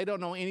prophecies. They don't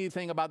know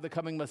anything about the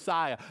coming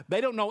Messiah. They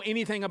don't know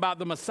anything about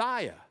the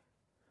Messiah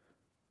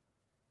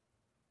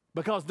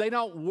because they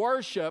don't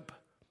worship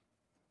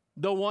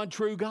the one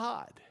true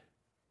God.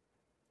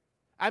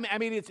 I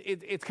mean,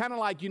 it's kind of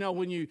like,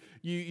 when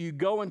you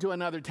go into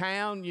another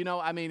town,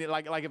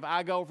 like if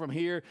I go from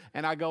here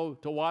and I go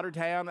to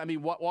Watertown,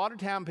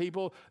 Watertown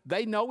people,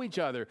 they know each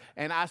other.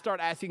 And I start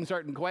asking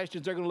certain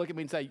questions, they're going to look at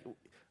me and say,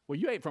 well,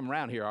 you ain't from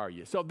around here, are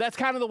you? So that's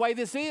kind of the way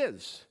this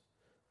is.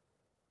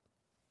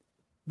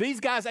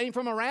 These guys ain't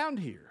from around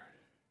here.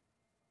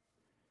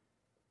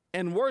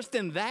 And worse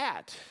than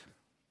that,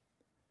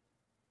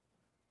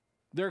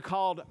 they're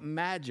called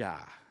magi.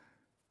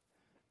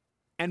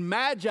 And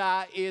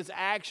magi is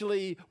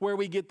actually where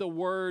we get the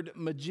word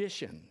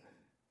magician.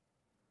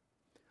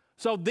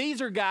 So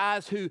these are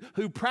guys who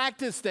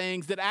practice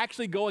things that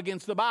actually go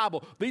against the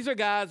Bible. These are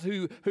guys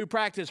who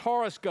practice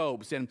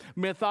horoscopes and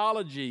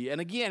mythology. And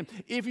again,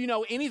 if you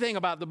know anything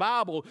about the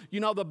Bible,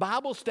 the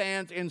Bible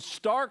stands in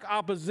stark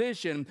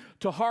opposition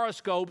to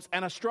horoscopes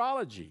and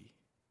astrology.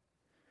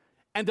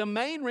 And the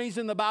main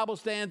reason the Bible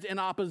stands in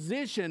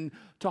opposition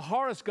to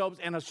horoscopes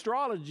and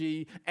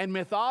astrology and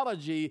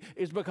mythology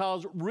is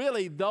because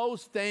really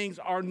those things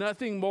are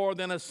nothing more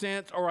than a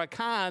sense or a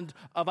kind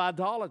of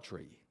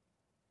idolatry.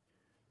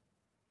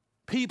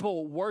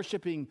 People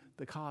worshiping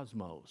the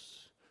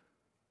cosmos,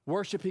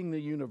 worshiping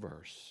the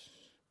universe,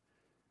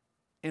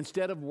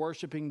 instead of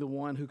worshiping the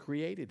one who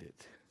created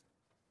it.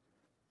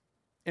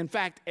 In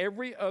fact,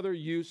 every other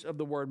use of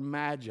the word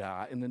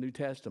magi in the New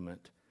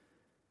Testament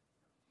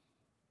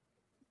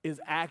is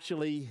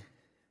actually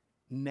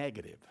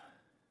negative,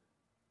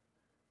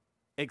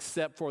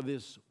 except for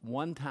this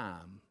one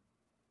time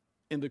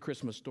in the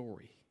Christmas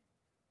story.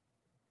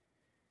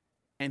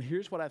 And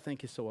here's what I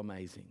think is so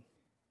amazing.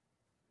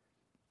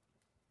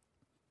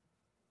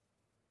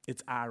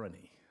 It's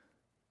irony.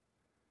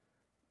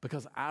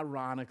 Because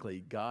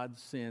ironically, God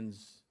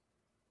sends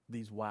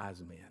these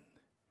wise men.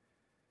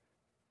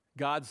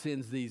 God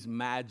sends these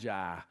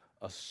magi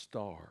a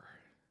star.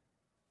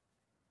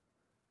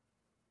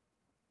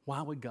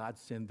 Why would God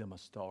send them a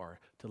star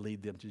to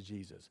lead them to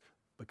Jesus?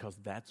 Because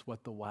that's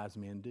what the wise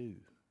men do.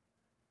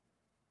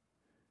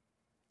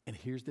 And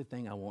here's the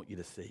thing I want you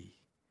to see.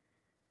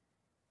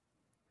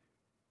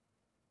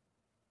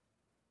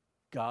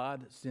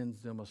 God sends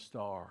them a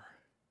star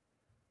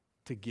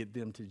to get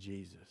them to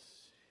Jesus.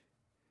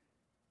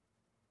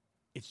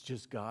 It's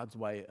just God's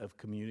way of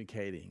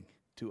communicating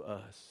to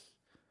us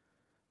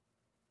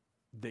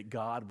that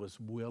God was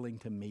willing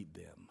to meet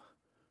them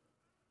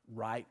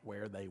right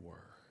where they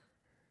were.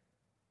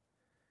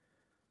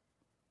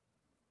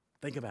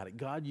 Think about it.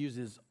 God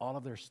uses all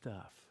of their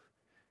stuff,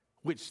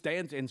 which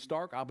stands in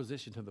stark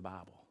opposition to the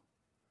Bible.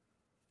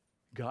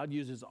 God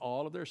uses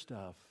all of their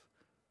stuff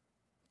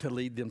to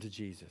lead them to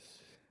Jesus.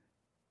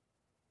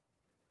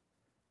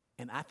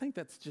 And I think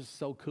that's just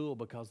so cool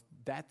because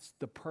that's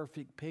the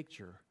perfect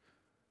picture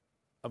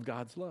of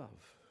God's love.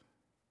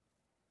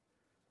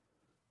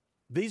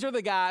 These are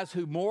the guys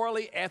who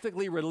morally,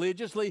 ethically,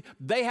 religiously,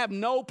 they have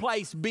no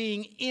place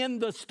being in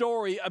the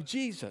story of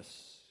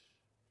Jesus.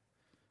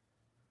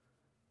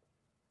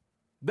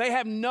 They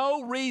have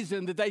no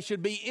reason that they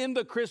should be in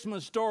the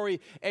Christmas story,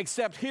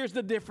 except here's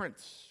the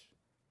difference.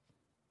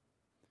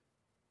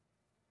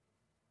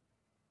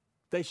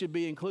 They should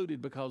be included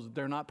because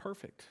they're not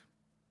perfect.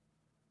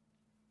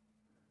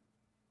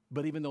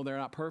 But even though they're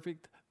not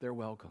perfect, they're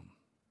welcome.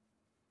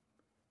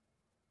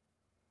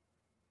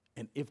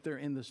 And if they're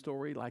in the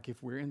story, like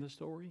if we're in the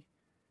story,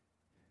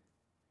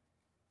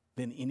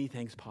 then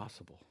anything's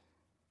possible.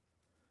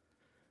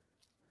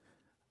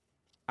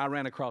 I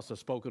ran across a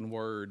spoken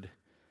word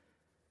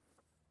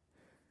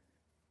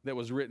that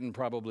was written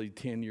probably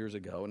 10 years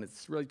ago, and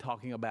it's really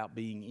talking about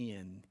being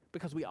in,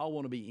 because we all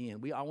want to be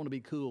in. We all want to be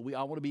cool. We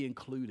all want to be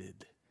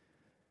included.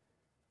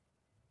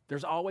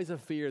 There's always a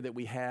fear that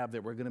we have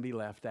that we're going to be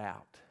left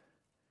out.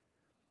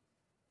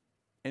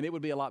 And it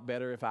would be a lot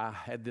better if I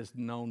had this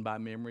known by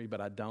memory,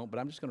 but I don't. But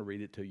I'm just going to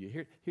read it to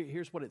you.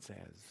 Here's what it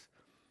says.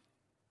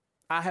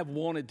 I have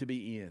wanted to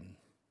be in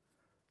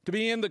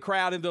the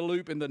crowd, in the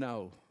loop, in the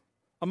know.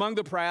 Among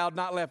the proud,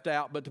 not left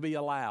out, but to be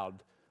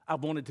allowed.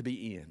 I've wanted to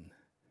be in.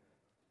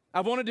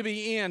 I've wanted to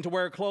be in to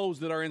wear clothes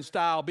that are in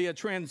style, be a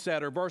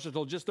trendsetter,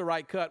 versatile, just the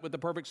right cut with the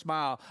perfect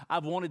smile.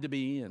 I've wanted to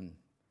be in.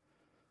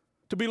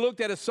 To be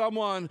looked at as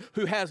someone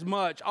who has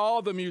much,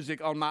 all the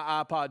music on my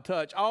iPod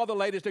Touch, all the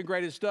latest and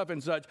greatest stuff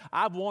and such.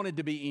 I've wanted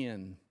to be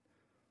in.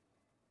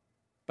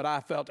 But I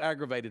felt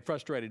aggravated,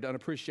 frustrated,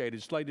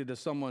 unappreciated, slated as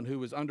someone who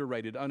was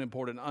underrated,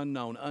 unimportant,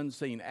 unknown,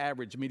 unseen,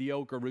 average,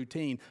 mediocre,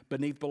 routine,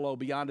 beneath, below,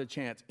 beyond a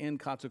chance,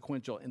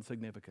 inconsequential,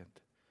 insignificant.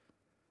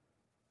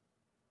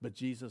 But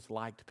Jesus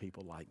liked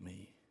people like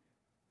me.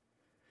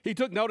 He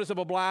took notice of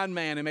a blind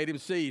man and made him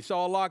see,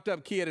 saw a locked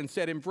up kid and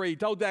set him free,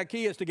 told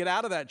Zacchaeus to get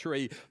out of that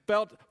tree,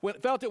 felt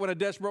it when a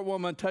desperate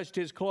woman touched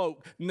his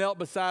cloak, knelt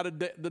beside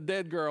the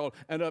dead girl,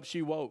 and up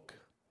she woke.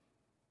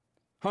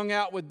 Hung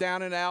out with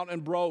down and out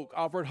and broke,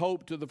 offered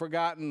hope to the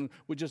forgotten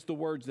with just the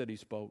words that he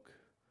spoke.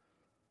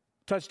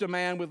 Touched a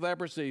man with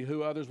leprosy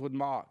who others would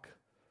mock.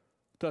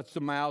 Touched the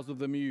mouths of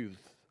the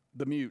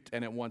mute,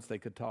 and at once they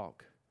could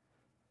talk.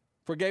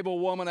 Forgave a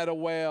woman at a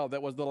well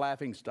that was the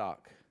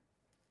laughingstock.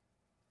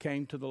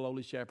 Came to the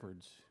lowly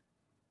shepherds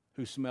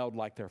who smelled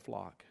like their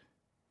flock.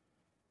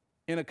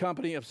 In a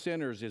company of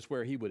sinners is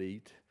where he would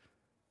eat.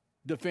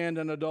 Defend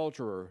an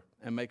adulterer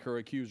and make her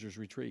accusers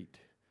retreat.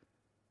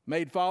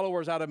 Made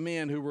followers out of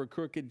men who were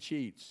crooked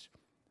cheats,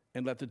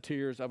 and let the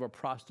tears of a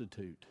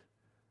prostitute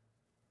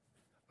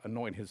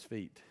anoint his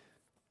feet.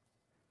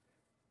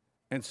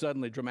 And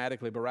suddenly,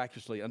 dramatically,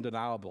 miraculously,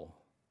 undeniable,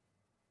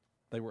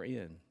 they were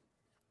in.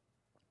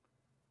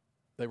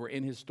 They were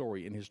in his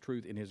story, in his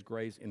truth, in his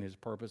grace, in his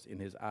purpose, in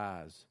his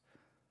eyes.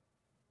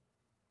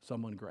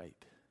 Someone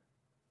great.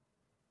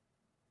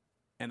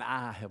 And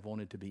I have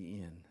wanted to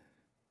be in.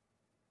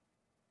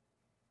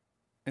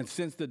 And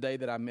since the day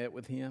that I met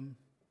with him,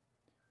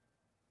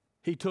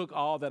 he took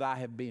all that I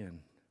have been,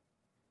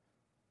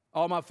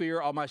 all my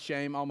fear, all my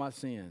shame, all my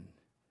sin,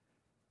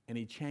 and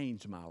he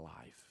changed my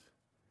life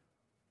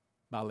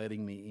by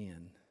letting me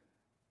in.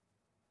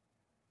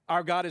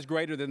 Our God is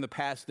greater than the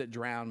past that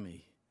drowned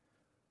me,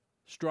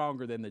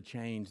 stronger than the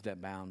chains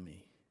that bound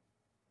me,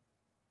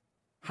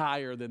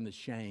 higher than the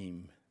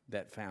shame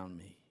that found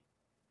me.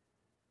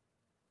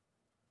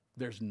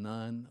 There's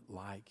none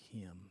like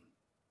him.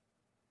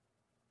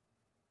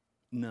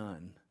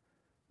 None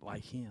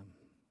like him.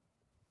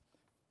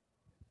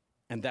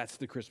 And that's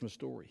the Christmas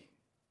story.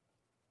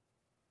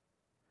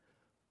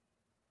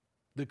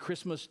 The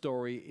Christmas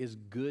story is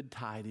good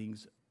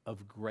tidings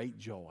of great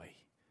joy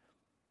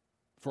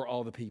for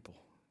all the people.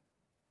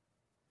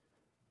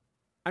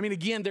 I mean,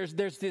 again, there's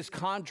this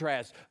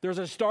contrast. There's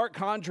a stark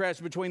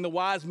contrast between the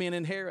wise men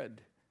and Herod.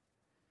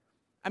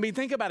 I mean,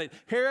 think about it.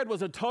 Herod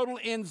was a total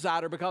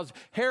insider because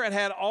Herod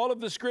had all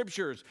of the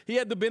scriptures. He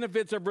had the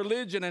benefits of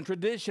religion and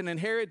tradition and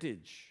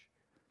heritage.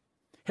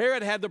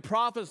 Herod had the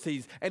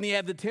prophecies and he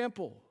had the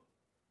temple.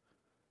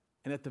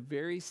 And at the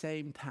very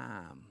same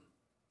time,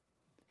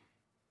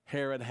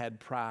 Herod had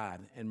pride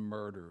and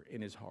murder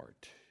in his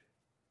heart.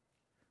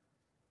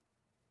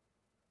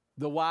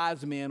 The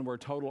wise men were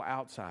total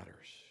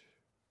outsiders,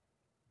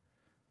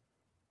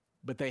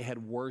 but they had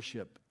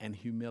worship and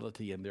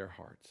humility in their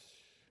hearts.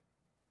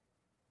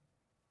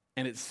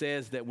 And it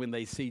says that when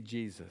they see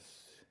Jesus,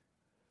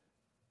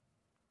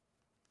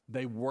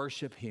 they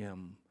worship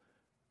him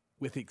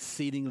with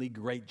exceedingly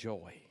great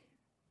joy.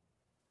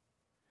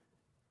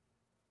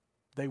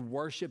 They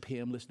worship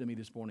him, listen to me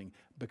this morning,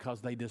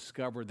 because they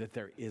discover that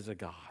there is a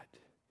God.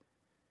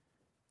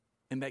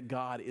 And that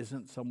God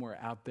isn't somewhere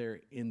out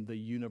there in the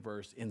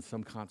universe in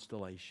some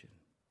constellation.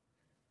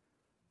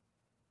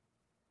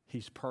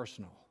 He's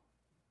personal.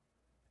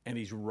 And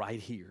he's right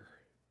here.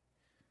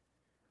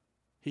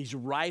 He's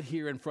right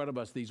here in front of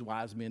us, these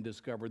wise men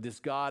discovered. This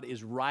God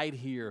is right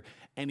here,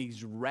 and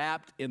he's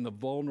wrapped in the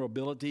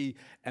vulnerability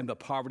and the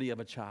poverty of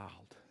a child.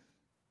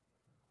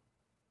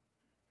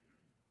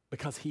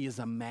 Because he is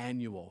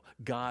Emmanuel,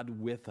 God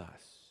with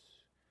us.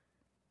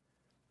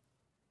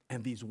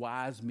 And these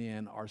wise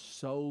men are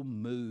so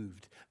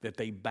moved that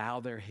they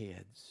bow their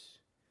heads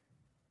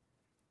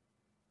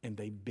and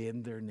they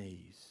bend their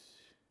knees.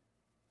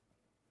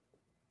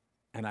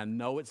 And I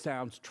know it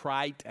sounds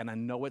trite and I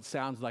know it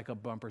sounds like a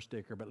bumper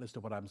sticker, but listen to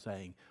what I'm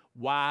saying.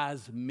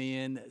 Wise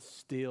men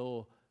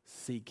still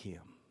seek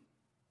him.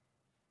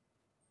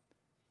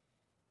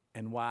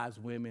 And wise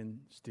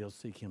women still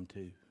seek him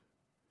too.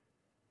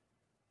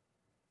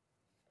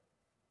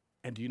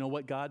 And do you know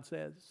what God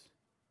says?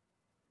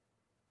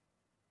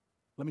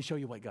 Let me show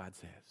you what God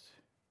says.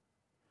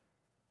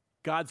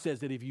 God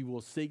says that if you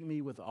will seek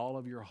me with all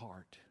of your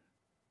heart,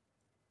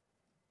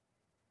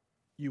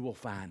 you will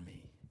find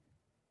me.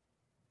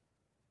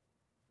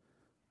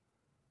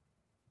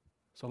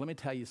 So let me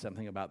tell you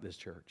something about this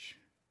church.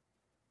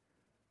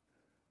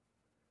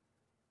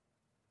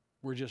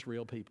 We're just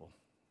real people.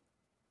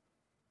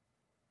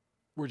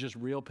 We're just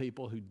real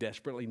people who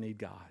desperately need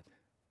God.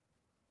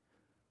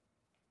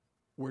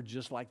 We're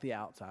just like the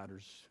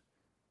outsiders,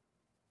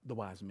 the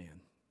wise men.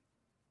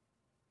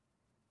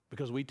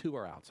 Because we too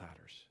are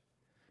outsiders.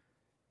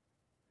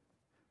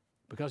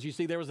 Because you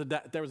see, there was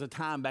a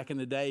time back in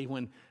the day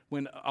when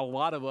a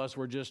lot of us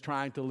were just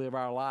trying to live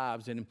our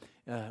lives, and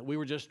we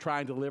were just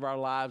trying to live our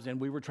lives, and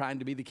we were trying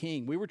to be the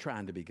king. We were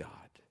trying to be God.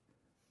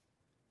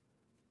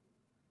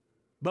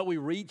 But we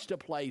reached a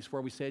place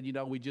where we said,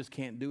 we just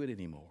can't do it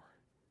anymore.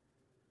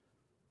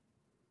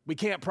 We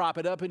can't prop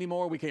it up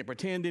anymore. We can't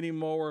pretend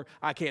anymore.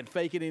 I can't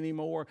fake it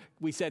anymore.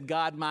 We said,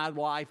 God, my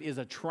life is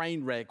a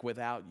train wreck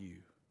without you.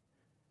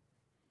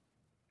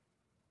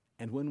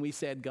 And when we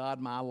said, God,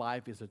 my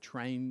life is a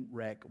train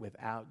wreck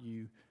without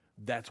you,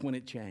 that's when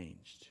it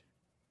changed.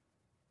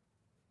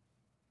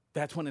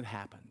 That's when it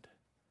happened.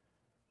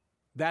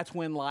 That's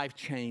when life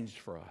changed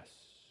for us.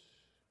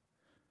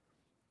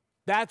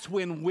 That's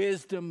when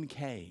wisdom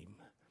came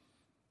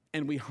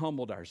and we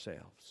humbled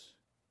ourselves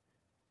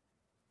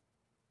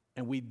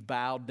and we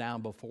bowed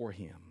down before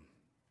him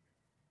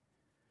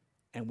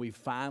and we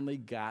finally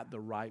got the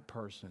right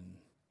person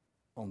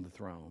on the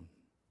throne.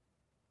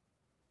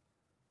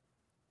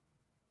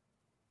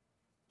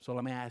 So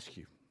let me ask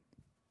you,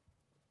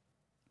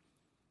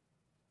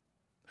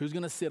 who's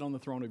going to sit on the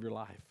throne of your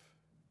life?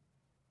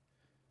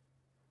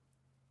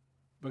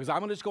 Because I'm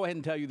going to just go ahead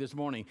and tell you this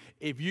morning,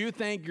 if you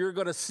think you're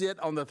going to sit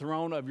on the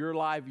throne of your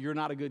life, you're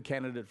not a good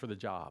candidate for the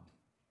job.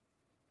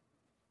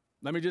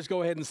 Let me just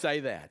go ahead and say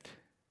that.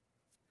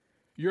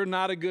 You're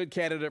not a good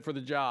candidate for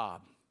the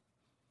job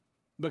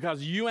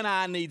because you and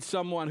I need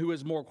someone who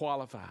is more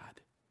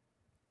qualified.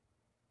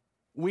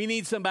 We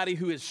need somebody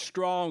who is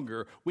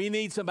stronger. We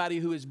need somebody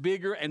who is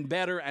bigger and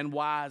better and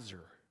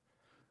wiser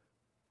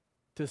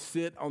to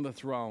sit on the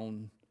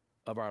throne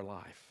of our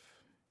life.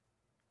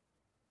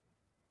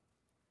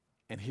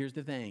 And here's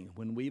the thing,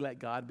 when we let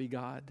God be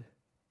God,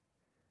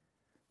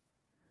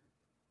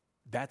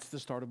 that's the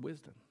start of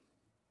wisdom.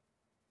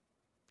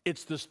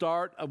 It's the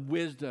start of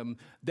wisdom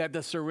that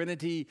the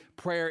serenity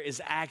prayer is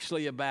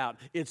actually about.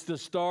 It's the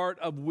start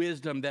of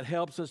wisdom that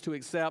helps us to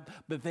accept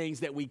the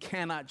things that we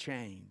cannot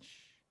change.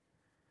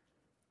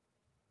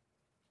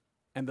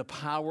 And the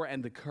power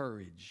and the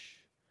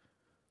courage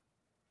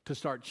to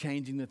start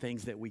changing the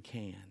things that we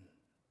can.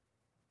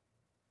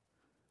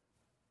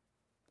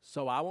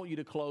 So I want you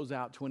to close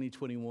out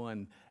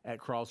 2021 at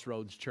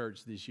Crossroads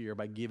Church this year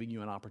by giving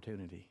you an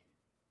opportunity.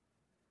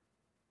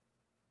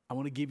 I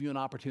want to give you an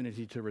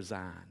opportunity to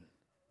resign.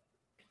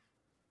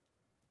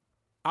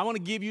 I want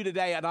to give you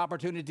today an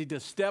opportunity to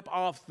step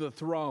off the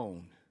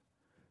throne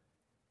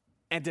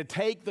and to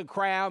take the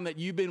crown that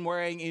you've been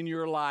wearing in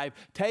your life,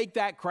 take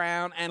that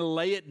crown and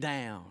lay it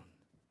down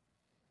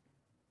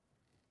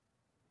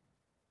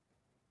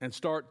and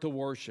start to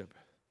worship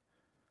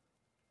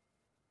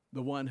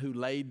the one who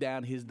laid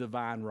down his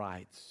divine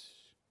rights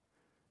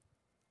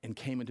and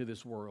came into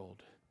this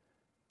world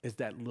as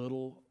that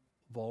little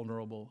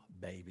vulnerable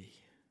baby.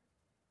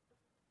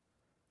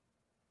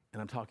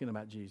 And I'm talking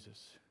about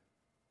Jesus,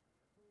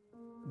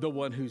 the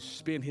one who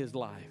spent his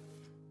life,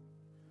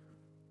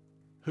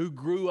 who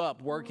grew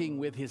up working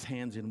with his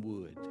hands in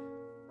wood,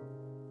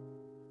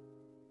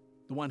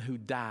 the one who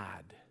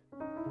died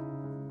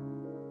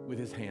with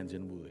his hands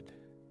in wood,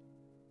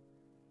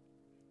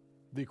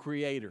 the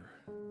Creator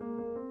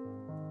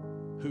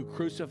who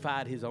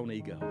crucified his own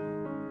ego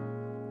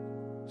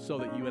so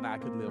that you and I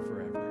could live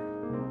forever.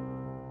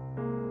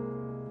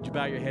 Would you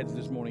bow your heads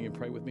this morning and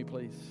pray with me,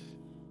 please?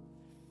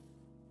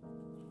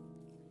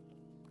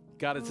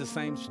 God, it's the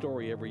same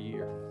story every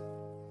year.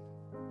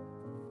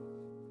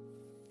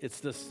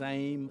 It's the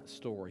same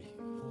story.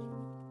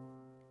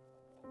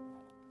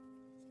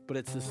 But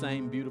it's the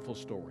same beautiful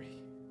story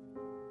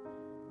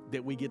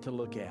that we get to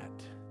look at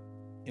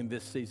in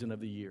this season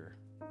of the year.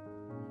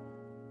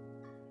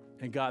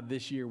 And God,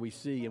 this year we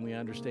see and we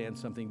understand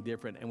something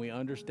different, and we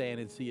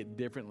understand and see it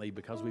differently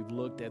because we've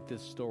looked at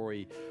this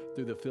story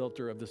through the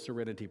filter of the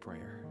serenity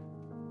prayer.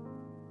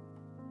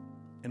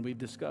 And we've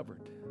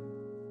discovered,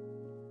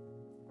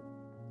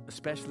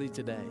 especially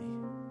today,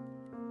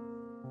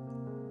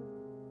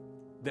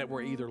 that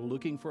we're either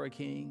looking for a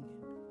king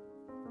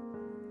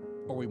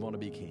or we want to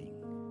be king.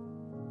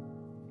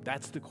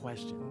 That's the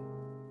question.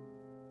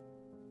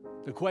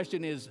 The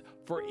question is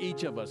for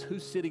each of us,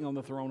 who's sitting on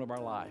the throne of our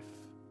life?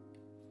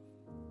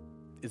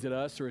 Is it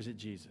us or is it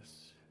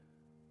Jesus?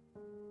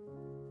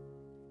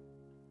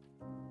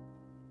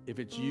 If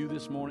it's you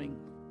this morning,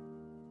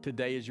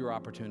 today is your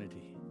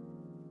opportunity.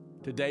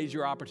 Today's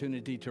your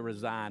opportunity to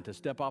resign, to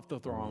step off the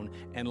throne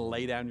and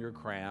lay down your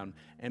crown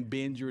and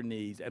bend your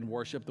knees and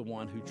worship the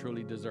one who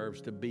truly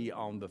deserves to be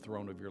on the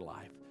throne of your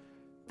life.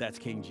 That's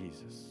King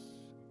Jesus.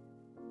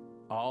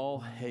 All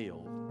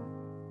hail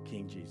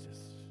King Jesus.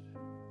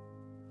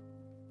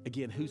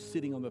 Again, who's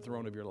sitting on the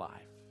throne of your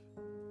life?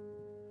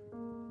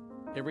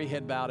 Every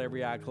head bowed,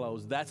 every eye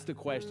closed. That's the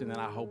question that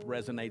I hope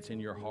resonates in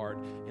your heart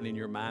and in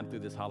your mind through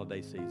this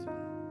holiday season.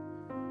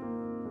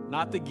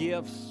 Not the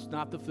gifts,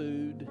 not the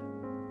food,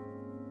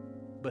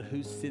 but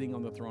who's sitting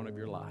on the throne of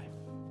your life?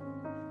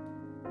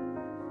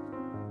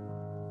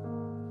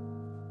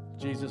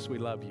 Jesus, we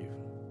love you.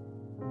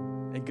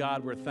 And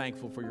God, we're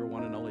thankful for your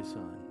one and only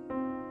Son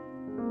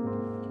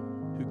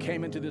who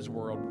came into this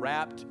world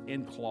wrapped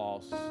in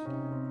cloths,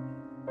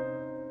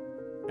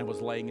 and was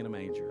laying in a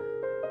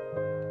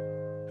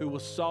manger, who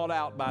was sought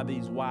out by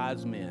these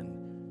wise men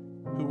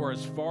who were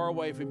as far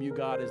away from you,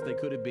 God, as they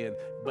could have been,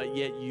 but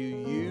yet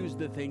you used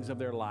the things of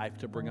their life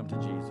to bring them to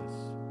Jesus.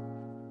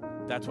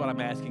 That's what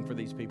I'm asking for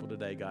these people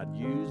today, God.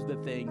 Use the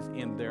things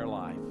in their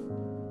life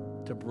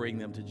to bring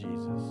them to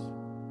Jesus.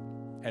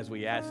 As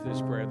we ask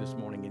this prayer this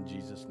morning in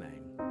Jesus'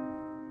 name,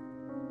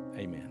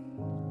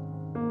 amen.